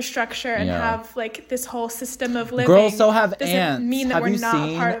built infrastructure and have like this whole system of living. Girls so have doesn't ants. mean that have we're you not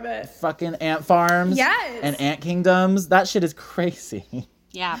seen a part of it. Fucking ant farms? Yes. And ant kingdoms? That shit is crazy.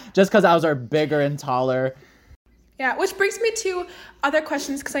 Yeah. Just because ours are bigger and taller. Yeah, which brings me to other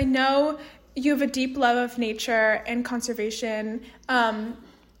questions, because I know you have a deep love of nature and conservation, and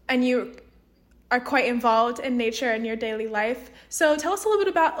you are quite involved in nature in your daily life. So tell us a little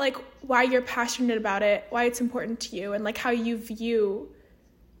bit about like why you're passionate about it, why it's important to you, and like how you view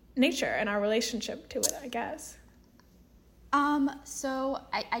nature and our relationship to it, I guess. So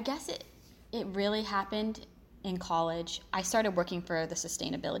I guess it really happened in college. I started working for the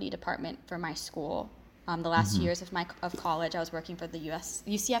sustainability department for my school. The last years of college, I was working for the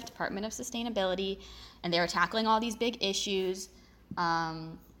UCF Department of Sustainability, and they were tackling all these big issues,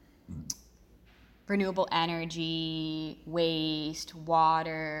 renewable energy, waste,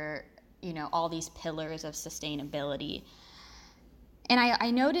 water, all these pillars of sustainability. And I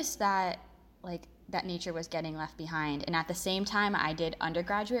noticed that that nature was getting left behind. And at the same time, I did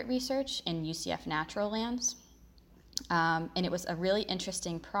undergraduate research in UCF Natural Lands. And it was a really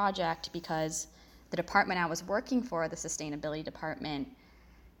interesting project because the department I was working for, the sustainability department,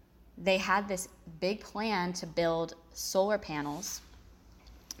 they had this big plan to build solar panels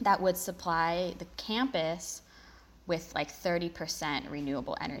that would supply the campus with 30%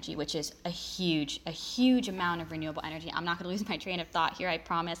 renewable energy, which is a huge amount of renewable energy. I'm not going to lose my train of thought here, I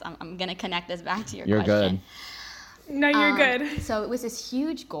promise. I'm going to connect this back to your question. You're good. No, you're good. So it was this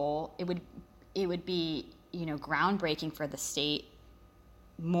huge goal. It would be, groundbreaking for the state,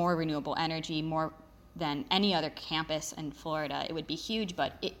 more renewable energy, more than any other campus in Florida. It would be huge,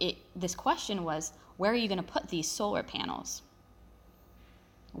 but this question was, where are you going to put these solar panels?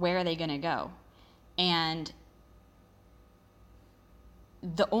 Where are they going to go? And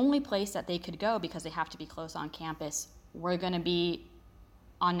the only place that they could go, because they have to be close on campus, were going to be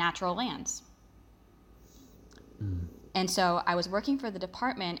on natural lands. And so I was working for the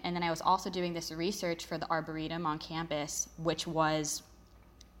department, and then I was also doing this research for the Arboretum on campus, which was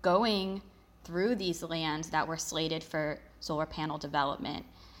going through these lands that were slated for solar panel development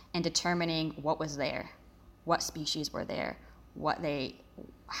and determining what was there, what species were there,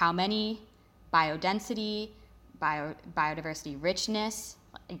 how many, biodensity, biodiversity richness,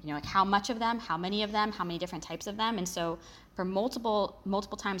 how much of them, how many different types of them. And so for multiple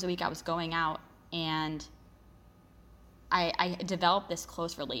times a week, I was going out, and I developed this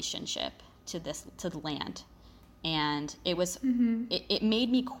close relationship to the land. And it was, it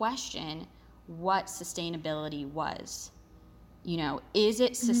made me question what sustainability was. Is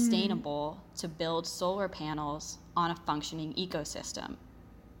it sustainable to build solar panels on a functioning ecosystem?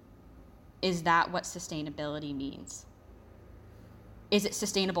 Is that what sustainability means? Is it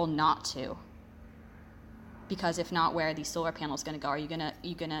sustainable not to? Because if not, where are these solar panels going to go? Are you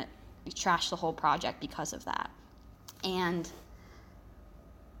gonna trash the whole project because of that? And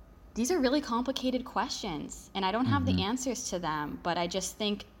these are really complicated questions, and I don't have the answers to them, but I just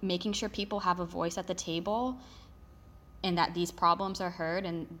think making sure people have a voice at the table and that these problems are heard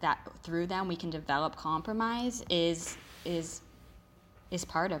and that through them we can develop compromise is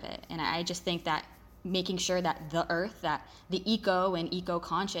part of it. And I just think that making sure that the earth, that the eco and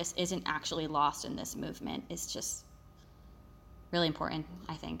eco-conscious isn't actually lost in this movement is just really important,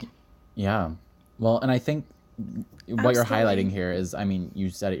 I think. Yeah. Well, and I think what you're highlighting here is,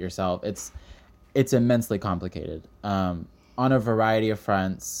 you said it yourself, it's immensely complicated on a variety of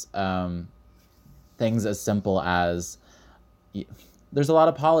fronts. Things as simple as there's a lot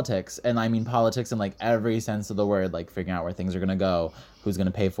of politics, and politics in every sense of the word, figuring out where things are going to go, who's going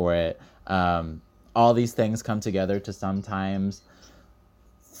to pay for it. All these things come together to sometimes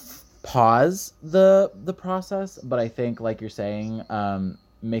pause the process, but I think, like you're saying,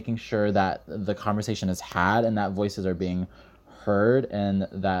 making sure that the conversation is had and that voices are being heard, and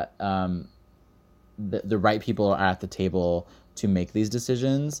that the right people are at the table to make these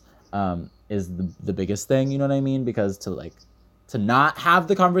decisions is the biggest thing, you know what I mean? Because to not have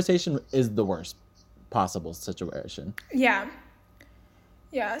the conversation is the worst possible situation. Yeah.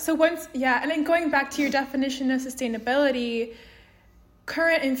 So and then going back to your definition of sustainability,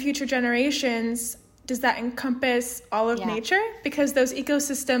 current and future generations, does that encompass all of nature? Because those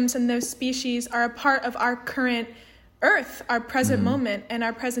ecosystems and those species are a part of our current Earth, our present moment, and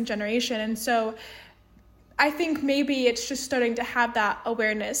our present generation. And so I think maybe it's just starting to have that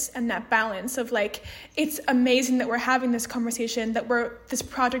awareness and that balance of it's amazing that we're having this conversation, that this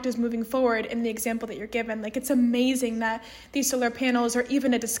project is moving forward in the example that you're given. It's amazing that these solar panels are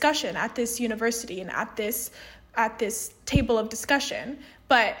even a discussion at this university and at this table of discussion.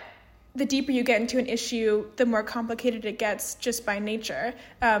 But the deeper you get into an issue, the more complicated it gets just by nature.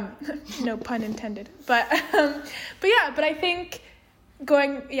 No pun intended. But I think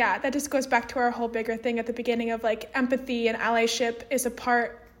that just goes back to our whole bigger thing at the beginning of empathy and allyship is a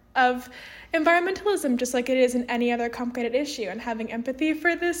part of environmentalism, just like it is in any other complicated issue, and having empathy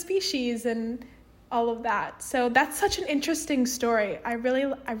for the species and all of that. So that's such an interesting story. I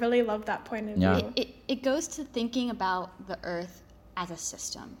really love that point of view. It goes to thinking about the earth as a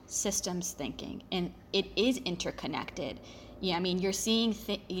systems thinking, and it is interconnected. Yeah, I mean, you're seeing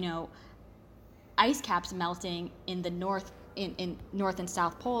ice caps melting in the north in north and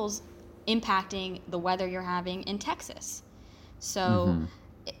south poles, impacting the weather you're having in Texas. So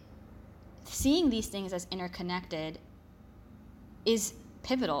seeing these things as interconnected is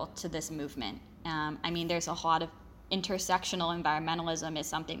pivotal to this movement. I mean, there's a lot of intersectional environmentalism is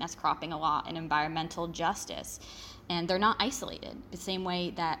something that's cropping a lot in environmental justice, and they're not isolated the same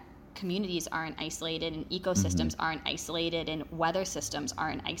way that communities aren't isolated and ecosystems aren't isolated and weather systems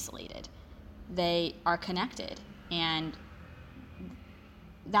aren't isolated. They are connected, and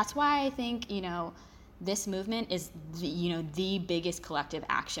that's why I think this movement is the biggest collective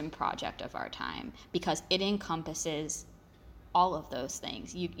action project of our time, because it encompasses all of those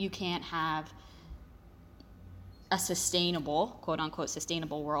things. You can't have a sustainable, quote unquote,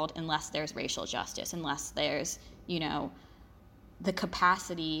 sustainable world unless there's racial justice, unless there's, the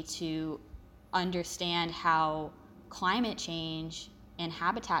capacity to understand how climate change and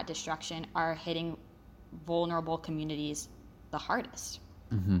habitat destruction are hitting vulnerable communities the hardest.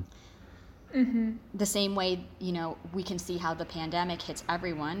 The same way, we can see how the pandemic hits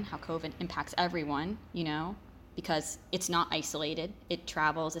everyone, how COVID impacts everyone, because it's not isolated, it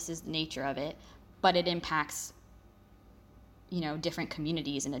travels, this is the nature of it, but it impacts different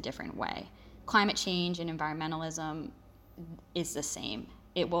communities in a different way. Climate change and environmentalism is the same.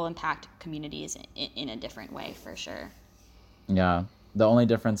 It will impact communities in a different way, for sure. Yeah, the only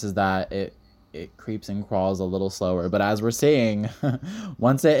difference is that it creeps and crawls a little slower, but as we're seeing,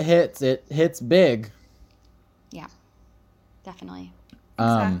 once it hits big. Yeah, definitely.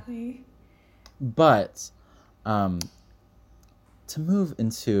 Exactly. But to move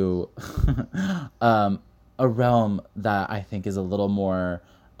into a realm that I think is a little more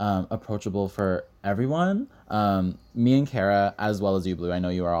approachable for everyone, me and Kara, as well as you, Blue, I know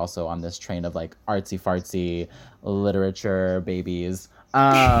you are also on this train of like artsy fartsy literature babies.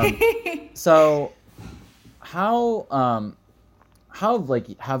 So how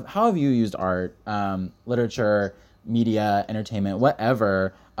have you used art, literature, media, entertainment,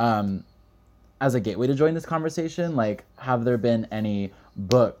 whatever, as a gateway to join this conversation? Like, have there been any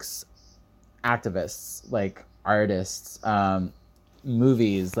books, activists, like artists,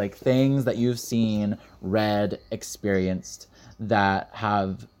 movies, like things that you've seen, read, experienced that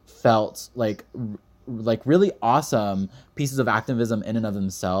have felt like really awesome pieces of activism in and of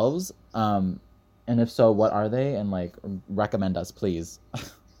themselves? And if so, what are they? And like, recommend us, please.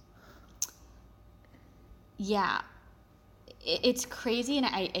 Yeah, it's crazy, and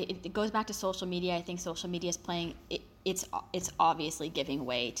it goes back to social media. I think social media is playing it's obviously giving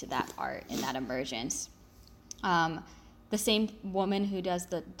way to that art and that emergence. The same woman who does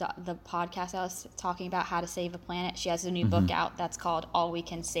the podcast I was talking about, How to Save a Planet, she has a new book out that's called All We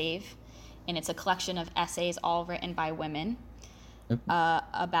Can Save, and it's a collection of essays all written by women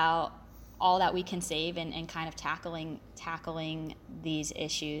about all that we can save and kind of tackling these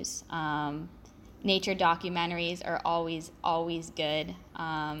issues. Nature documentaries are always good.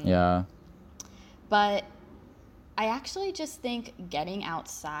 Yeah. But I actually just think getting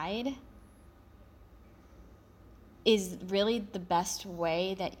outside is really the best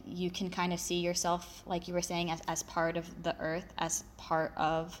way that you can kind of see yourself, like you were saying, as part of the earth, as part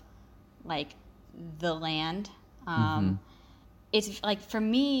of like the land. It's like, for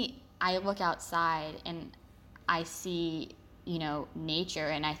me, I look outside and I see nature,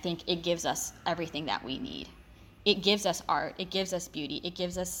 and I think it gives us everything that we need. It gives us art, it gives us beauty, it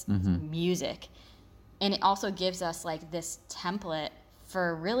gives us music, and it also gives us like this template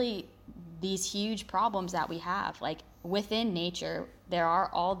for really these huge problems that we have. Like, within nature, there are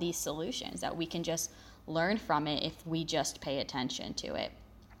all these solutions that we can just learn from it if we just pay attention to it.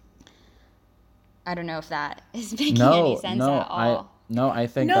 I don't know if that is making any sense at all. I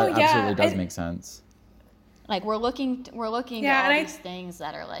think that absolutely does make sense. Like, we're looking at all these things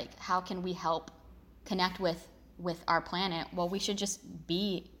that are like, how can we help connect with our planet? Well, we should just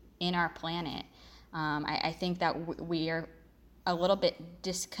be in our planet. I think that we are a little bit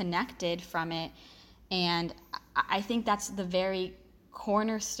disconnected from it, and I think that's the very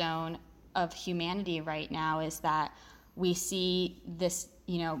cornerstone of humanity right now, is that we see this,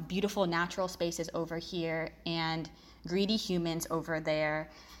 beautiful natural spaces over here and greedy humans over there,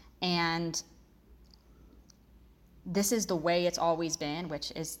 and this is the way it's always been,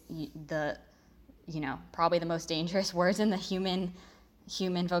 which is the probably the most dangerous words in the human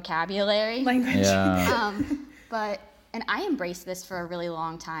vocabulary. Language. Yeah. But and I embraced this for a really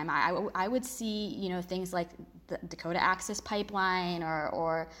long time. I would see, you know, things like the Dakota Access Pipeline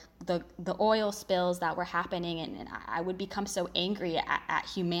or the oil spills that were happening, and I would become so angry at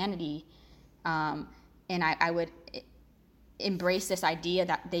humanity, and I would embrace this idea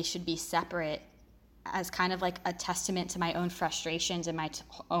that they should be separate as kind of like a testament to my own frustrations and my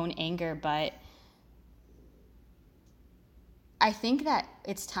own anger. But I think that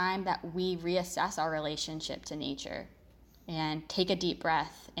it's time that we reassess our relationship to nature and take a deep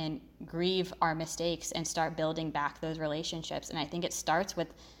breath and grieve our mistakes and start building back those relationships. And I think it starts with,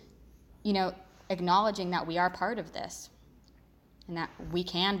 you know, acknowledging that we are part of this and that we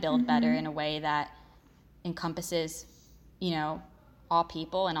can build better in a way that encompasses, you know, all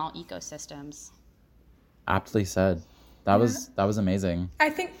people and all ecosystems. Aptly said. That was amazing.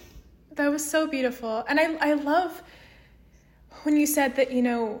 I think that was so beautiful. And I love when you said that, you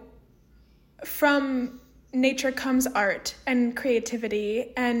know, from nature comes art and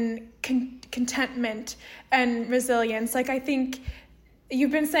creativity and contentment and resilience. Like, I think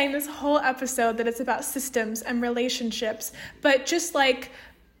you've been saying this whole episode that it's about systems and relationships, but just like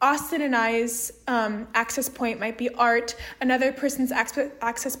Austin and I's access point might be art, another person's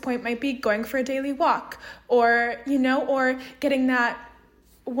access point might be going for a daily walk, or, you know, or getting that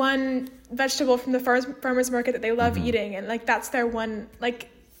one vegetable from the farmer's market that they love eating, and like that's their one like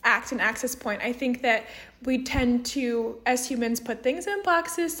act and access point. I think that we tend to, as humans, put things in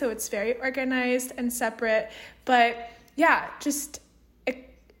boxes so it's very organized and separate, but yeah, just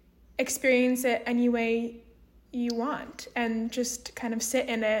experience it any way you want and just kind of sit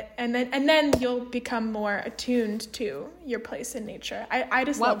in it, and then you'll become more attuned to your place in nature. I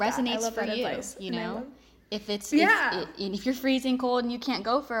just what love resonates that. I love for that you, advice. you know. If it's if you're freezing cold and you can't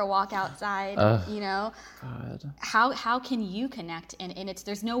go for a walk outside, you know, God. how can you connect? And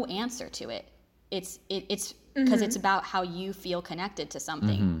there's no answer to it. It's because it's about how you feel connected to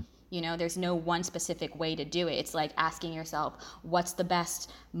something. You know, there's no one specific way to do it. It's like asking yourself, what's the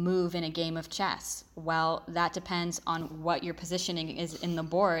best move in a game of chess? Well, that depends on what your positioning is in the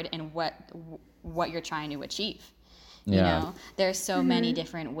board and what you're trying to achieve. Yeah. You know, there's so many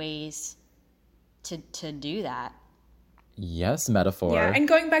different ways to do that. Yes, metaphor. Yeah, and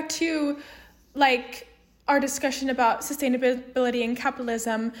going back to like our discussion about sustainability and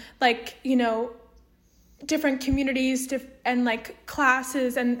capitalism, like, you know, different communities and like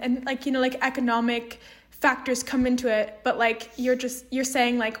classes and like, you know, like economic factors come into it, but like you're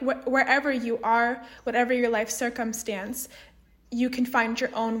saying like wherever you are, whatever your life circumstance, you can find your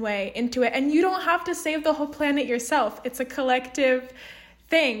own way into it, and you don't have to save the whole planet yourself. It's a collective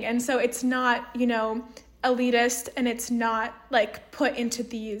thing, and so it's not, you know, elitist, and it's not like put into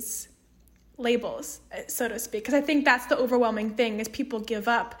these labels, so to speak, because I think that's the overwhelming thing is people give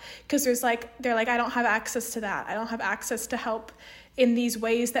up because they're like I don't have access to that, I don't have access to help in these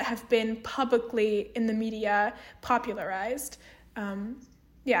ways that have been publicly in the media popularized.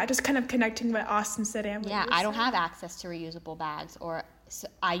 Just kind of connecting what Austin said. I don't have access to reusable bags, or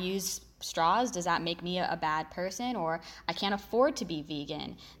I use straws. Does that make me a bad person? Or I can't afford to be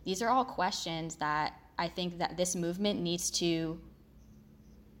vegan. These are all questions that I think that this movement needs to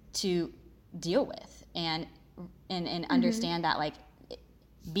deal with and understand that like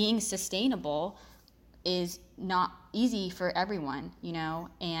being sustainable is not easy for everyone, you know,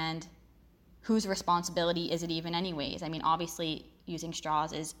 and whose responsibility is it even anyways? I mean, obviously using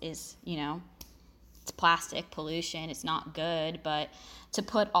straws is, you know, it's plastic pollution, it's not good, but to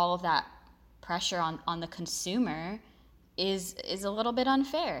put all of that pressure on the consumer is a little bit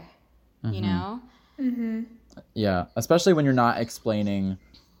unfair, you know? Yeah, especially when you're not explaining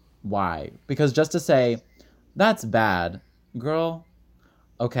why. Because just to say, that's bad, girl,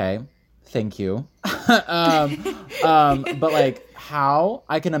 okay, thank you. But like, how?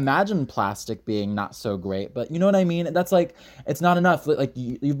 I can imagine plastic being not so great, but you know what I mean? That's like, it's not enough. Like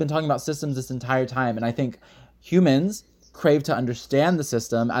you've been talking about systems this entire time, and I think humans crave to understand the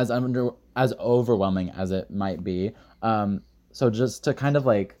system as overwhelming as it might be. So just to kind of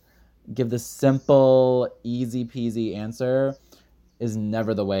like give this simple, easy peasy answer is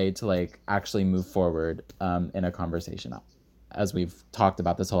never the way to like actually move forward in a conversation. As we've talked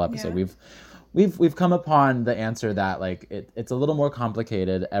about this whole episode, we've come upon the answer that like it's a little more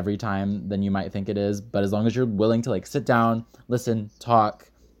complicated every time than you might think it is, but as long as you're willing to like sit down, listen, talk,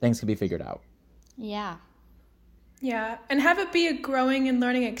 things can be figured out. Yeah, and have it be a growing and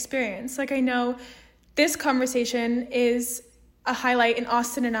learning experience. Like, I know this conversation is a highlight in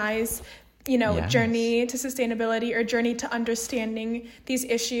Austin and I's journey to sustainability or journey to understanding these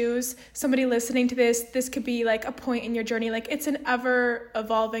issues. Somebody listening to this could be like a point in your journey. Like, it's an ever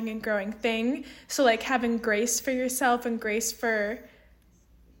evolving and growing thing. So like having grace for yourself and grace for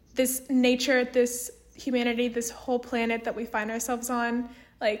this nature, this humanity, this whole planet that we find ourselves on,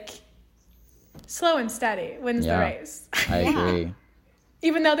 like slow and steady wins the race. I agree.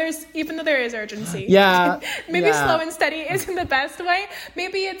 Even though there is urgency. Yeah. Maybe slow and steady isn't the best way.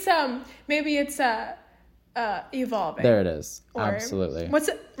 Maybe it's evolving. There it is. Or absolutely. What's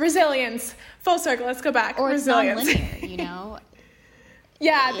it? Resilience. Full circle. Let's go back. Or resilience. It's non-linear,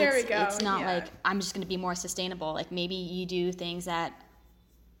 Yeah, there we go. It's not like I'm just going to be more sustainable. Like, maybe you do things that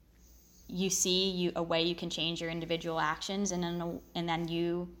you see a way you can change your individual actions, and then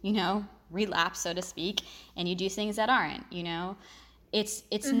you relapse, so to speak, and you do things that aren't.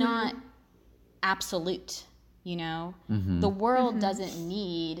 It's not absolute. The world doesn't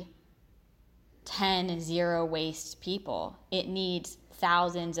need 10 zero waste people. It needs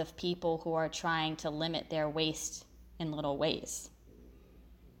thousands of people who are trying to limit their waste in little ways.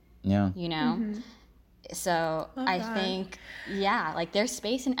 Yeah. So I think, like, there's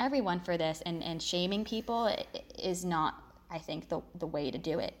space in everyone for this, and shaming people is not, I think, the way to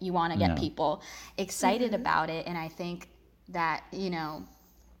do it. You want to get people excited about it, and I think that,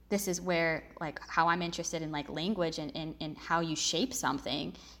 this is where, like, how I'm interested in, like, language and how you shape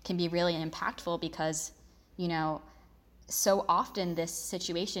something can be really impactful, because, so often this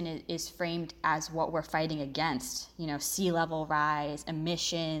situation is framed as what we're fighting against, sea level rise,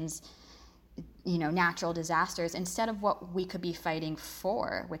 emissions, natural disasters, instead of what we could be fighting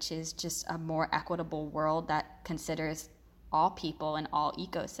for, which is just a more equitable world that considers all people and all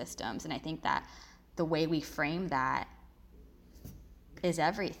ecosystems. And I think that the way we frame that is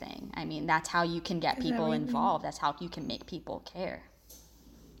everything. I mean, that's how you can get people involved. That's how you can make people care.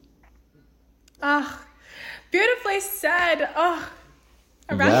 Beautifully said. A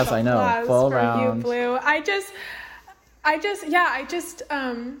round yes, of I know. applause Full for round. you, Blue. I just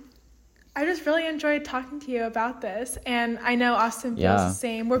really enjoyed talking to you about this, and I know Austin feels the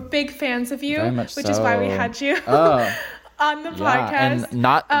same. We're big fans of you, which is why we had you on the podcast. And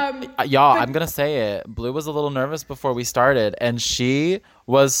not y'all, I'm gonna say it. Blue was a little nervous before we started, and she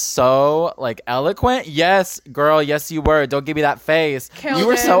was so like eloquent. Yes, girl, yes you were. Don't give me that face. You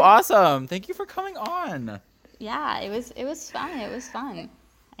were so awesome. Thank you for coming on. Yeah, it was fun. It was fun.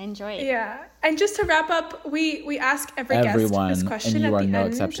 I enjoy it. Yeah, and just to wrap up, we ask everyone this question, and you at are the no end.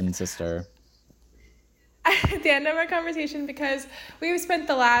 exception, sister. At the end of our conversation, because we've spent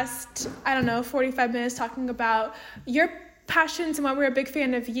the last 45 minutes talking about your passions and why we're a big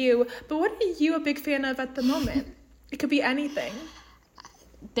fan of you. But what are you a big fan of at the moment? It could be anything.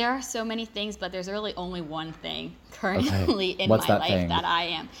 There are so many things, but there's really only one thing currently in my life that I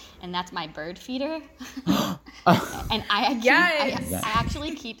am, and that's my bird feeder. And I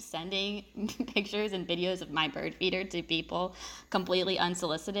actually keep sending pictures and videos of my bird feeder to people completely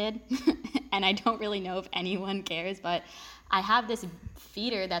unsolicited, and I don't really know if anyone cares, but I have this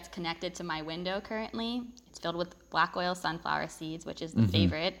feeder that's connected to my window currently. It's filled with black oil sunflower seeds, which is the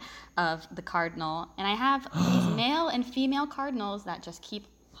favorite of the cardinal. And I have these male and female cardinals that just keep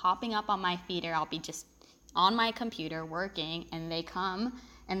hopping up on my feeder. I'll be just on my computer working, and they come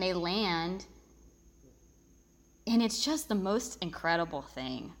and they land. And it's just the most incredible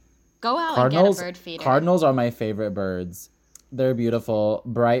thing. Go out and get a bird feeder. Cardinals are my favorite birds. They're beautiful,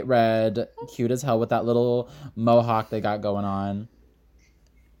 bright red, cute as hell with that little mohawk they got going on.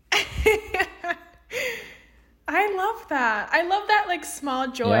 I love that. I love that, like, small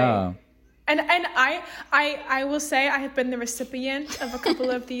joy. Yeah. And I will say I have been the recipient of a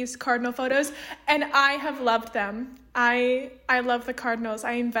couple of these cardinal photos, and I have loved them. I love the cardinals.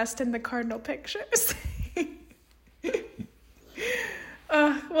 I invest in the cardinal pictures.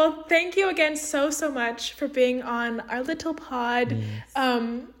 Well, thank you again so much for being on our little pod.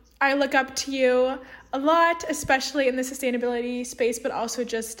 Yes. I look up to you a lot, especially in the sustainability space, but also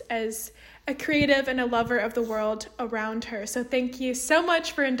just as a creative and a lover of the world around her. So thank you so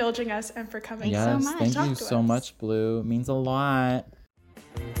much for indulging us and for coming so much. Thank you so much, Blue. It means a lot.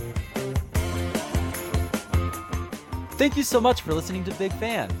 Thank you so much for listening to Big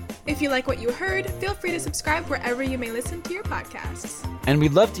Fan. If you like what you heard, feel free to subscribe wherever you may listen to your podcasts. And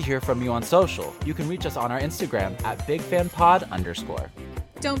we'd love to hear from you on social. You can reach us on our Instagram at BigFanPod_.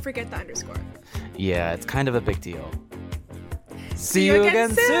 Don't forget the underscore. Yeah, it's kind of a big deal. See you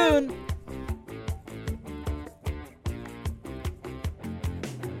again soon.